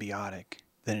symbiotic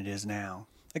than it is now.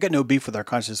 I got no beef with our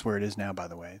consciousness where it is now, by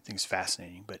the way. I think it's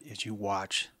fascinating. But as you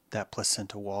watch that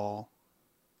placenta wall,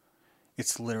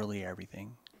 it's literally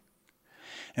everything.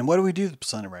 And what do we do with the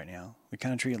placenta right now? We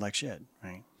kind of treat it like shit,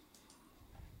 right?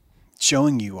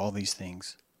 Showing you all these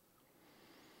things.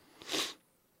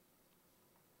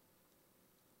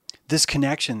 This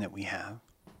connection that we have,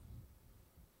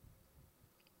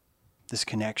 this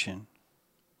connection,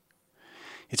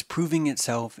 it's proving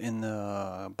itself in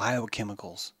the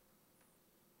biochemicals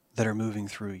that are moving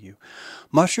through you.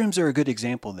 Mushrooms are a good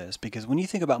example of this, because when you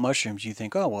think about mushrooms, you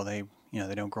think, oh, well, they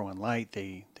don't grow in light.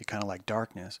 They kind of like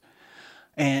darkness.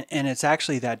 And it's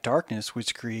actually that darkness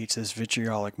which creates this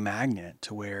vitriolic magnet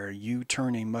to where you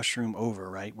turn a mushroom over,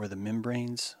 right, where the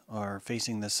membranes are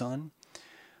facing the sun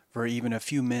for even a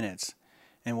few minutes.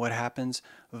 And what happens?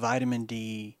 Vitamin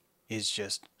D is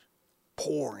just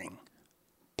pouring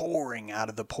out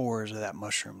of the pores of that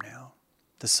mushroom now.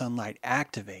 The sunlight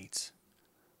activates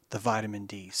the vitamin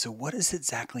D. So what is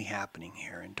exactly happening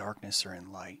here in darkness or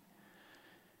in light?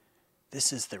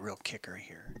 this is the real kicker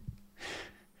here.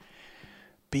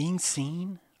 Being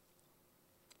seen,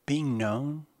 being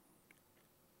known,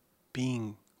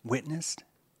 being witnessed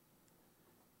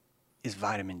is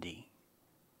vitamin D.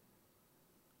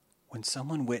 When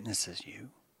someone witnesses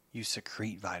you, you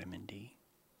secrete vitamin D.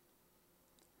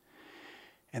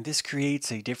 And this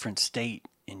creates a different state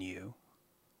in you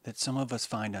that some of us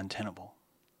find untenable.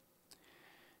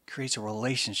 It creates a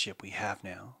relationship we have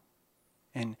now.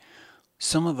 And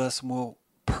some of us will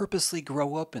purposely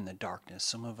grow up in the darkness.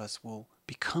 Some of us will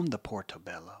become the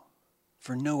portobello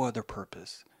for no other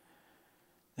purpose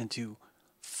than to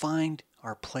find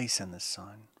our place in the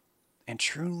sun and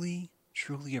truly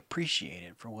appreciate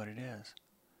it for what it is.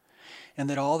 And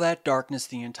that all that darkness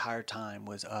the entire time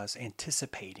was us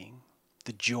anticipating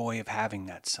the joy of having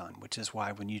that sun, which is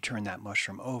why when you turn that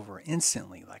mushroom over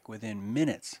instantly, like within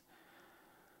minutes,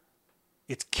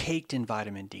 it's caked in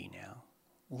vitamin D now.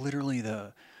 Literally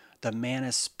the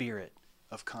manna spirit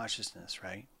of consciousness,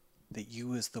 right? That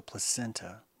you as the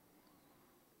placenta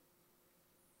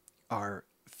are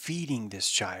feeding this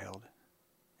child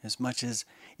as much as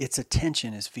its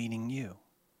attention is feeding you.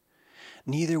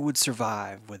 Neither would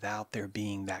survive without there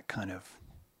being that kind of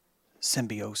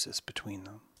symbiosis between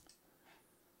them.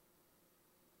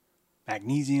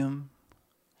 Magnesium,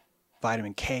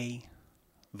 vitamin K,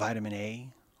 vitamin A,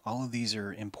 all of these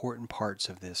are important parts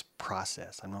of this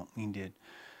process. I don't mean to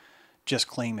just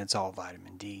claim it's all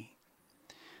vitamin D.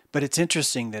 But it's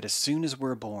interesting that as soon as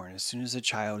we're born, as soon as a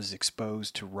child is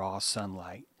exposed to raw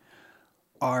sunlight,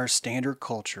 our standard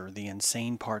culture, the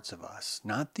insane parts of us,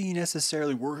 not the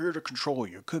necessarily we're here to control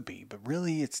you, it could be, but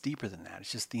really it's deeper than that.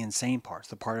 It's just the insane parts,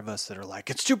 the part of us that are like,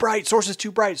 it's too bright, source is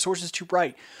too bright, source is too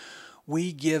bright.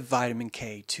 We give vitamin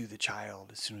K to the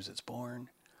child as soon as it's born.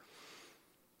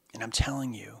 And I'm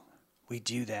telling you, we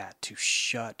do that to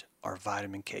shut our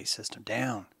vitamin K system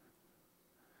down.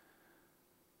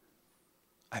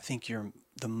 I think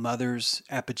the mother's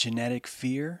epigenetic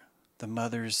fear, the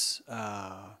mother's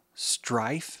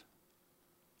strife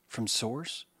from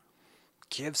source,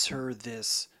 gives her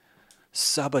this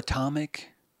subatomic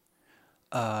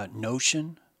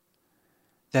notion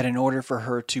that in order for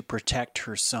her to protect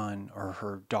her son or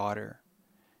her daughter,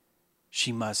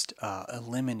 she must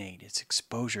eliminate its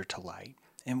exposure to light.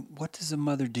 And what does a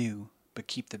mother do but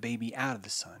keep the baby out of the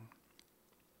sun?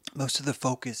 Most of the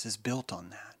focus is built on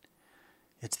that.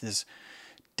 It's this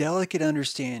delicate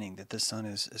understanding that the sun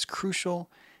is as crucial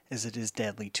as it is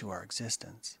deadly to our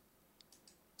existence.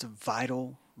 It's a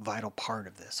vital part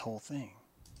of this whole thing.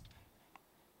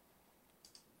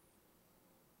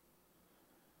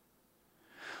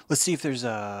 Let's see if there's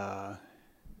any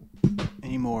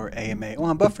more AMA. Oh,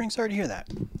 I'm buffering. Sorry to hear that.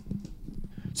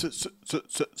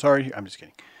 Sorry. I'm just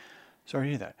kidding. Sorry to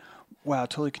hear that. Wow,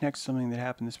 totally connects to something that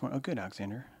happened this morning. Oh, good,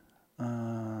 Alexander.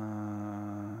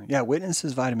 Yeah,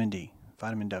 witnesses vitamin D,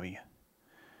 vitamin W.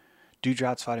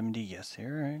 Dewdrops, vitamin D. Yes,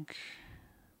 Eric.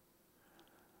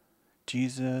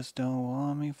 Jesus don't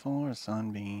want me for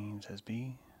sunbeams, says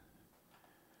B.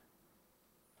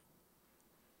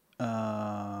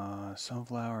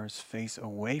 Sunflowers face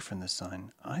away from the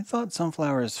sun. I thought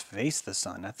sunflowers face the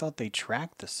sun. I thought they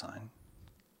track the sun.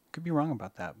 Could be wrong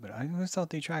about that, but I always thought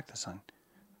they track the sun.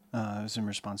 It was in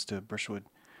response to Brushwood.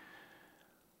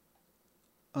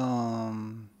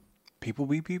 People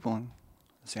be people.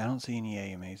 See, I don't see any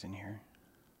AMAs in here.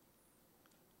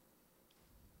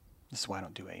 This is why I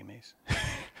don't do AMAs.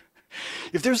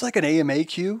 If there's like an AMA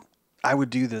queue, I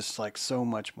would do this like so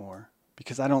much more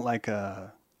because I don't like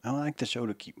the show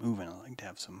to keep moving. I like to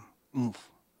have some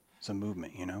oomph, some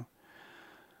movement, you know.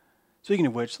 Speaking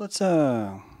of which, let's do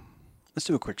a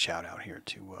quick shout out here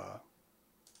to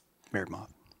Married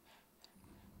Moth.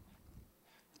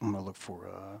 I'm gonna look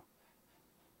for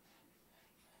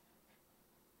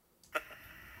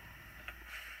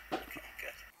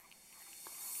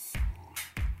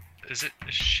Is it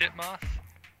shit moth?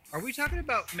 Are we talking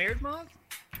about Married Moth?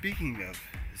 Speaking of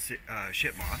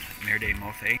shit moth, Married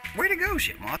Moth, where to go,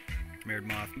 shit moth? Married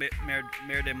moth, Married moth,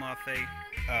 Married moth,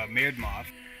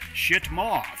 shit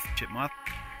moth,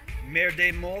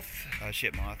 Married moth,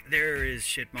 shit moth. There is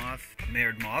shit moth,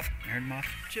 Married moth, shit moth,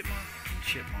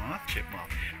 shit moth,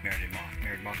 Married moth,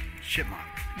 shit moth,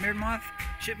 Married moth,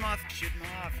 shit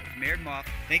moth, Married moth.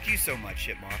 Thank you so much,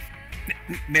 shit moth.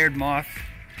 Married moth,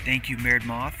 thank you, Married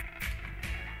moth.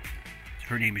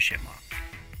 Her name is Shit Moth.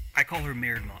 I call her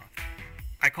Married Moth.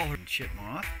 I call her Shit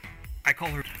Moth. I call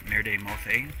her Married Moth,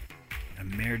 a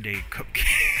Married cupcake.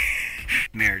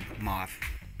 Married Moth.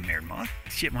 Married Moth.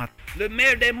 Shit Moth. The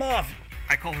Married Moth.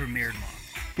 I call her Married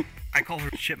Moth. I call her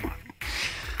Shit Moth.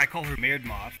 I call her Married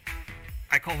Moth.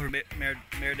 I call her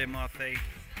Married Moth,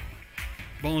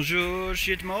 Bonjour,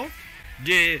 shitmoth.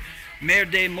 De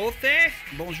merde mothe.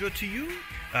 Bonjour to you.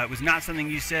 It was not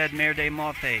something you said, merde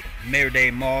mothe.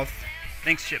 Merde moth.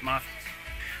 Thanks, shitmoth.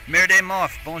 Merde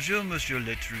moth. Bonjour, monsieur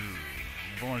Letru.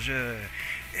 Bonjour.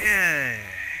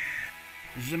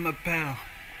 Je m'appelle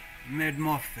Merde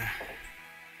moth.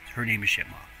 Her name is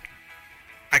Shitmoth.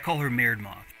 I call her Merde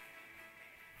moth.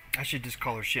 I should just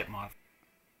call her Shitmoth.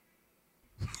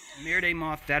 Merde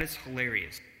moth, that is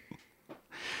hilarious.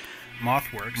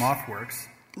 Moth works. Moth works.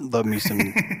 Love me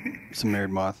some Married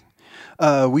Moth.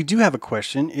 We do have a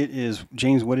question. It is,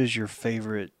 James, what is your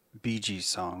favorite Bee Gees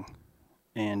song?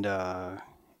 And, I'm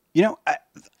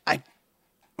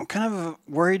kind of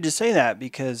worried to say that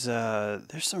because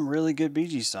there's some really good Bee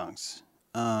Gees songs.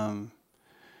 I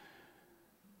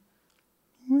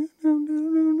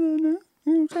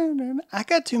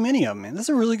got too many of them, man. That's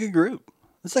a really good group.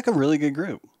 It's like a really good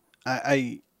group.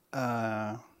 Man,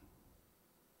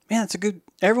 it's a good.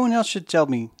 Everyone else should tell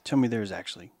me theirs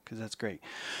actually, because that's great.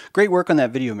 Great work on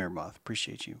that video, Mirmoth.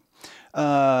 Appreciate you.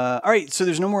 All right, so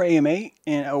there's no more AMA.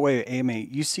 And oh wait, AMA.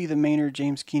 You see the Maynard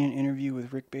James Keenan interview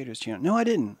with Rick Bato's channel? No, I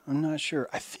didn't. I'm not sure.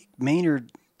 I think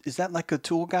Maynard, is that like a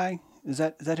Tool guy? Is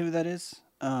that who that is?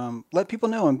 Let people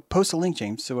know and post a link,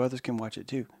 James, so others can watch it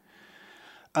too.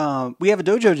 We have a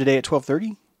dojo today at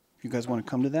 12:30. If you guys want to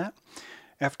come to that.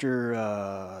 After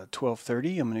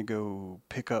 12:30, I'm going to go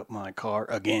pick up my car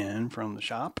again from the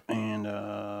shop. And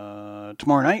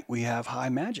tomorrow night, we have High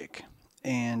Magic.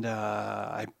 And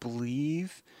I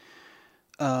believe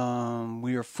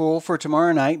we are full for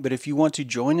tomorrow night. But if you want to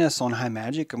join us on High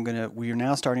Magic, we are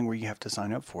now starting where you have to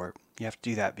sign up for it. You have to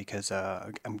do that because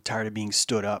I'm tired of being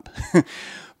stood up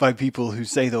by people who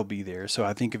say they'll be there. So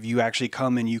I think if you actually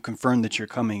come and you confirm that you're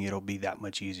coming, it'll be that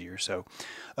much easier. So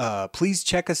please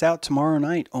check us out tomorrow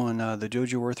night on the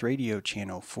Jojo Earth Radio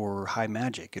channel for High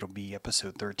Magic. It'll be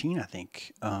episode 13, I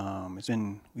think.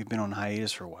 We've been on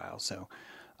hiatus for a while, so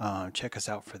check us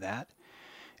out for that.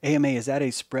 AMA, is that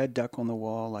a spread duck on the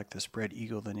wall like the spread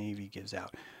eagle the Navy gives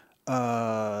out?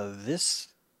 This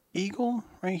eagle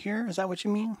right here, is that what you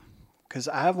mean? Because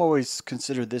I've always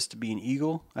considered this to be an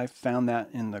eagle. I found that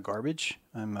in the garbage.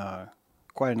 I'm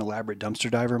quite an elaborate dumpster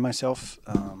diver myself.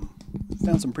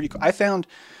 Found some pretty cool. I found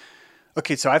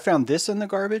this in the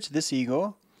garbage, this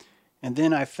eagle. And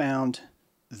then I found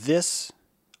this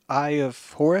Eye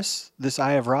of Horus, this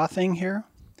Eye of Ra thing here.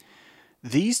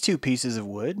 These two pieces of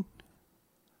wood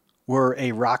were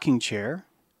a rocking chair.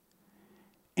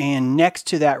 And next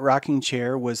to that rocking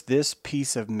chair was this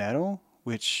piece of metal,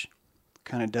 which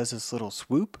kind of does this little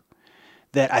swoop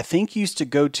that I think used to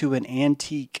go to an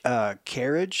antique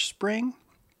carriage spring.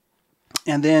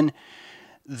 And then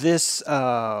this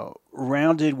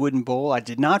rounded wooden bowl, I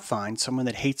did not find. Someone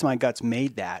that hates my guts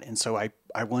made that. And so I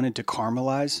wanted to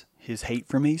caramelize his hate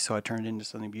for me, so I turned it into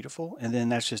something beautiful. And then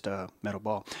that's just a metal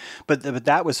ball. But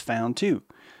that was found too.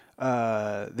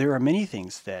 There are many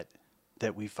things that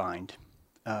we find.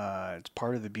 It's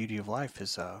part of the beauty of life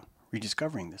is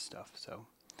rediscovering this stuff. So,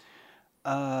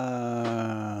 no,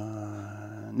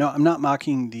 I'm not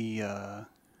mocking the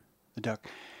duck.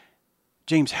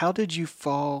 James, how did you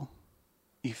fall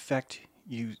affect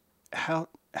you? How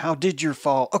did your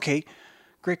fall? Okay,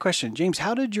 great question, James.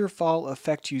 How did your fall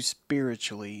affect you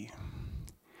spiritually?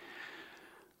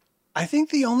 I think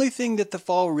the only thing that the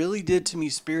fall really did to me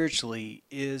spiritually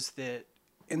is that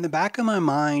in the back of my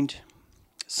mind,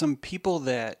 some people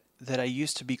that I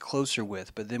used to be closer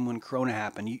with, but then when Corona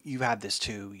happened, you had this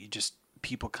too.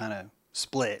 People kind of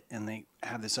split and they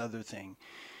have this other thing.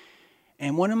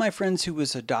 And one of my friends who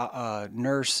was a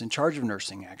nurse in charge of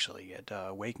nursing actually at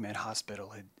Wake Med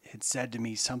Hospital had said to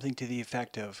me something to the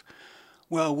effect of,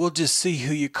 well, we'll just see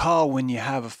who you call when you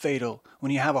have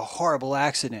a horrible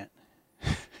accident.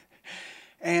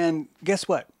 And guess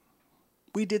what?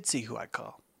 We did see who I'd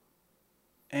call.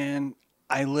 And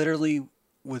I literally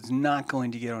was not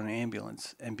going to get on an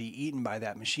ambulance and be eaten by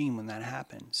that machine when that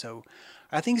happened. So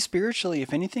I think spiritually,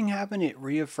 if anything happened, it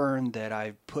reaffirmed that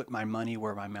I put my money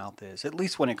where my mouth is, at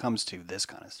least when it comes to this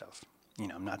kind of stuff.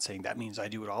 I'm not saying that means I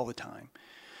do it all the time.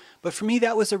 But for me,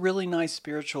 that was a really nice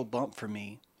spiritual bump for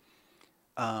me.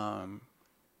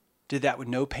 Did that with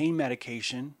no pain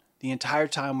medication. The entire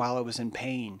time while I was in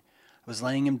pain, I was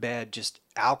laying in bed just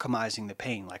alchemizing the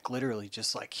pain, like literally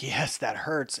just like, yes, that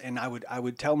hurts. And I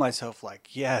would tell myself like,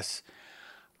 yes,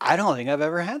 I don't think I've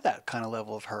ever had that kind of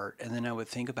level of hurt. And then I would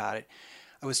think about it.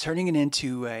 I was turning it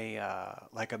into a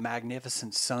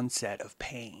magnificent sunset of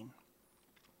pain.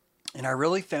 And I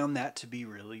really found that to be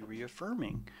really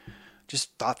reaffirming.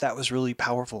 Just thought that was really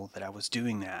powerful that I was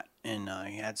doing that. And I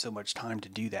had so much time to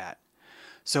do that.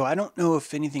 So I don't know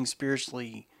if anything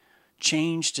spiritually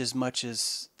changed as much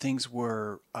as things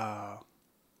were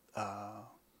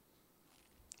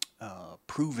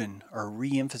proven or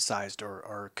re-emphasized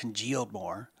or congealed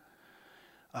more,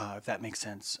 if that makes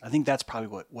sense. I think that's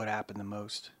probably what happened the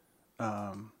most.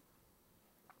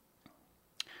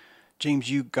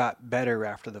 James, you got better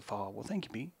after the fall. Well, thank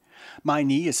you, Pete. My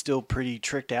knee is still pretty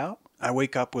tricked out. I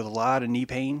wake up with a lot of knee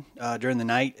pain during the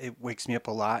night. It wakes me up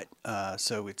a lot.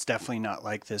 So it's definitely not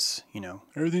like this,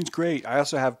 everything's great. I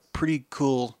also have pretty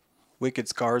cool, wicked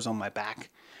scars on my back.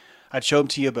 I'd show them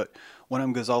to you, but one of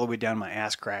them goes all the way down my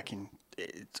ass crack. And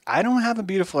I don't have a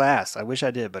beautiful ass. I wish I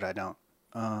did, but I don't.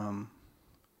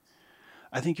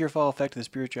 I think your fall affected the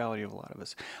spirituality of a lot of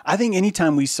us. I think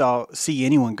anytime we see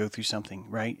anyone go through something,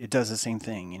 right, it does the same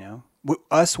thing,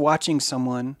 Us watching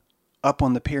someone up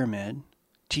on the pyramid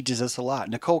teaches us a lot.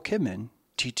 Nicole Kidman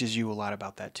teaches you a lot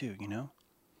about that too,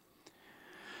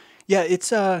 Yeah,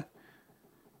 it's, I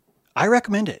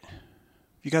recommend it.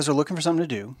 If you guys are looking for something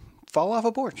to do, fall off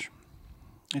a porch.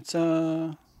 It's,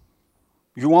 you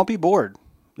won't be bored.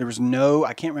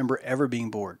 I can't remember ever being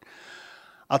bored.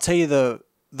 I'll tell you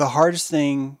the hardest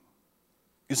thing,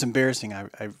 it's embarrassing.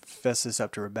 I fessed this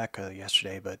up to Rebecca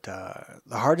yesterday, but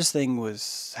the hardest thing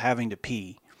was having to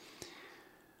pee.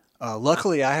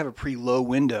 Luckily, I have a pretty low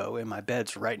window, and my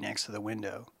bed's right next to the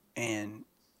window. And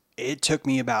it took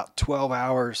me about 12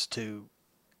 hours to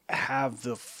have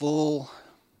the full,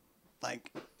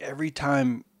 every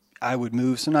time I would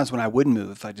move, sometimes when I wouldn't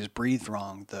move, if I just breathed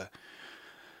wrong,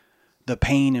 the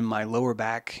pain in my lower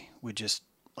back would just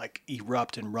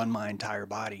erupt and run my entire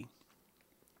body.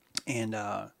 And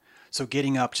so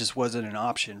getting up just wasn't an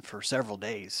option for several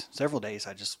days. Several days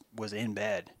I just was in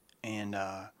bed. And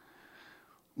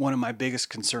one of my biggest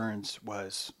concerns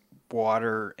was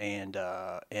water and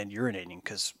urinating,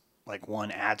 because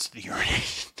one adds to the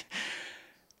urination.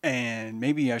 And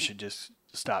maybe I should just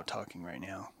stop talking right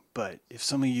now. But if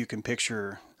some of you can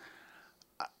picture,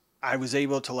 I was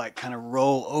able to kind of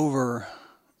roll over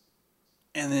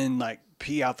and then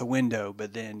pee out the window,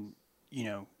 but then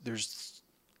there's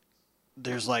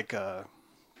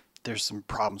some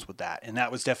problems with that, and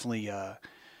that was definitely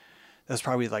that's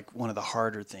probably one of the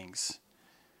harder things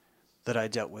that I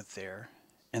dealt with there.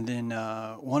 And then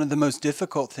one of the most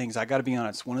difficult things, I got to be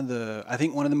honest, I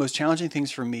think one of the most challenging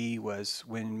things for me was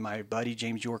when my buddy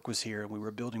James York was here and we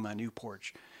were building my new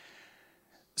porch.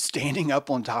 Standing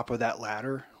up on top of that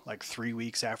ladder 3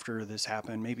 weeks after this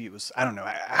happened, maybe it was, I don't know,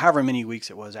 however many weeks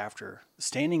it was after,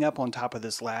 standing up on top of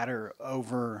this ladder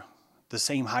over the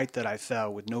same height that I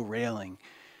fell with no railing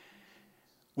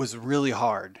was really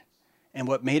hard. And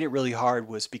what made it really hard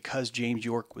was because James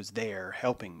York was there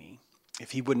helping me.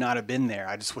 If he would not have been there,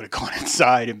 I just would have gone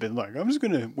inside and been I'm just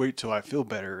going to wait till I feel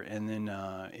better. And then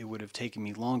it would have taken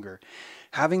me longer.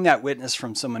 Having that witness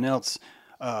from someone else,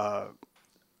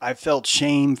 I felt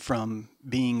shame from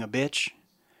being a bitch,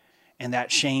 and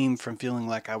that shame from feeling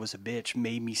like I was a bitch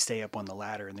made me stay up on the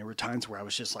ladder. And there were times where I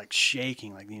was just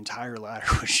shaking, the entire ladder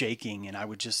was shaking, and I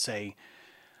would just say,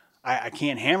 I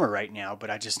can't hammer right now, but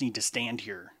I just need to stand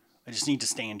here. I just need to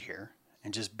stand here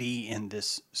and just be in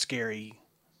this scary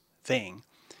thing,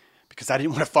 because I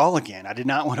didn't want to fall again. I did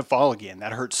not want to fall again.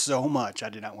 That hurt so much. I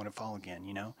did not want to fall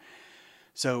again,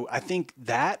 So I think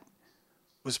that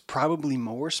was probably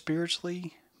more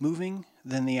spiritually moving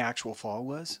than the actual fall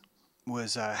was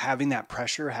having that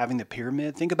pressure, having the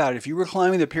pyramid. Think about it. If you were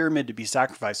climbing the pyramid to be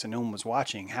sacrificed and no one was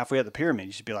watching, halfway up the pyramid,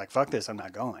 you should be fuck this, I'm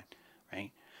not going,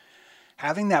 right?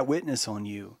 Having that witness on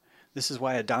you, this is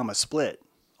why Adama split,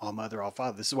 all mother, all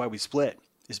father. This is why we split,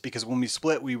 is because when we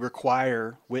split, we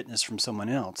require witness from someone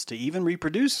else to even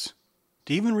reproduce.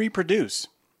 We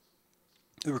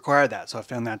require that. So I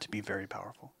found that to be very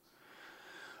powerful.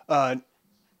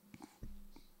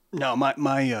 No,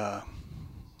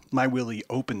 my willy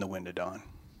opened the window, Don.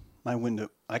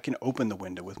 I can open the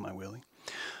window with my willy.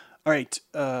 All right.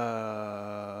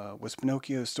 Was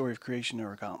Pinocchio's story of creation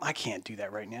or a column? I can't do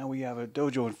that right now. We have a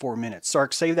dojo in 4 minutes.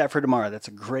 Sark, save that for tomorrow. That's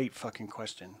a great fucking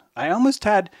question. I almost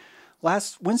had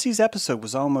Wednesday's episode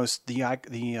was almost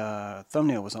the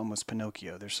thumbnail was almost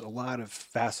Pinocchio. There's a lot of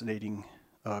fascinating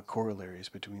corollaries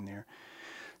between there.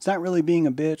 It's not really being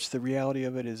a bitch. The reality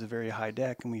of it is a very high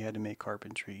deck, and we had to make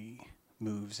carpentry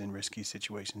moves in risky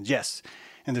situations. Yes,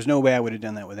 and there's no way I would have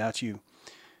done that without you.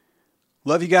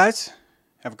 Love you guys.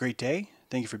 Have a great day.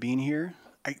 Thank you for being here.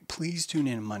 Please tune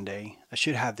in Monday. I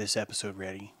should have this episode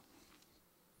ready.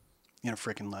 You're going to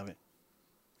freaking love it.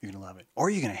 You're going to love it. Or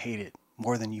you're going to hate it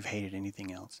more than you've hated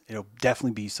anything else. It'll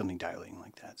definitely be something dilating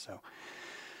like that. So,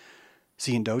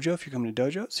 see you in dojo if you're coming to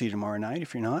dojo. See you tomorrow night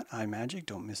if you're not. iMagic,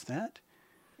 don't miss that.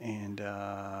 And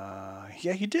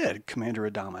yeah, he did, Commander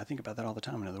Adama. I think about that all the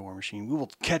time, Another War Machine. We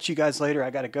will catch you guys later. I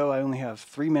gotta go. I only have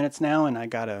 3 minutes now, and I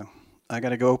gotta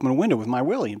go open a window with my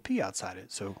willy and pee outside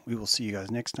it. So we will see you guys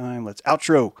next time. Let's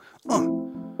outro.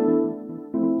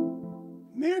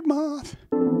 Mared Moth.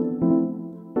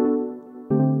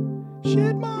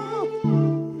 Shit Moth.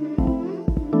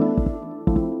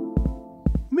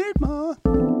 Mared Moth.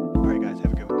 All right, guys,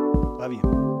 have a good one. Love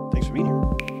you. Thanks for being here.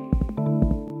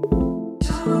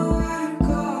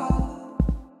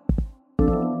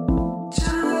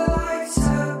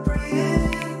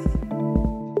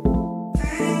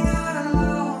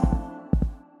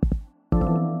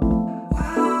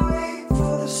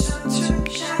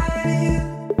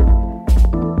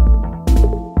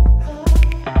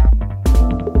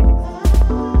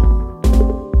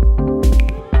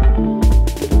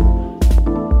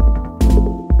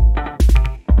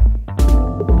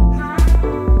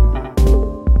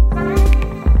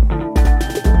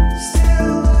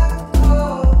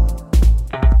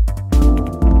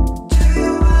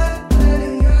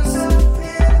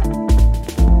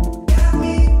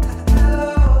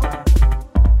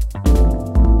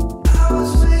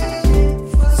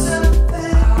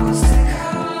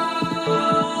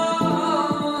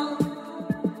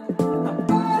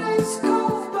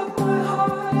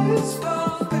 It's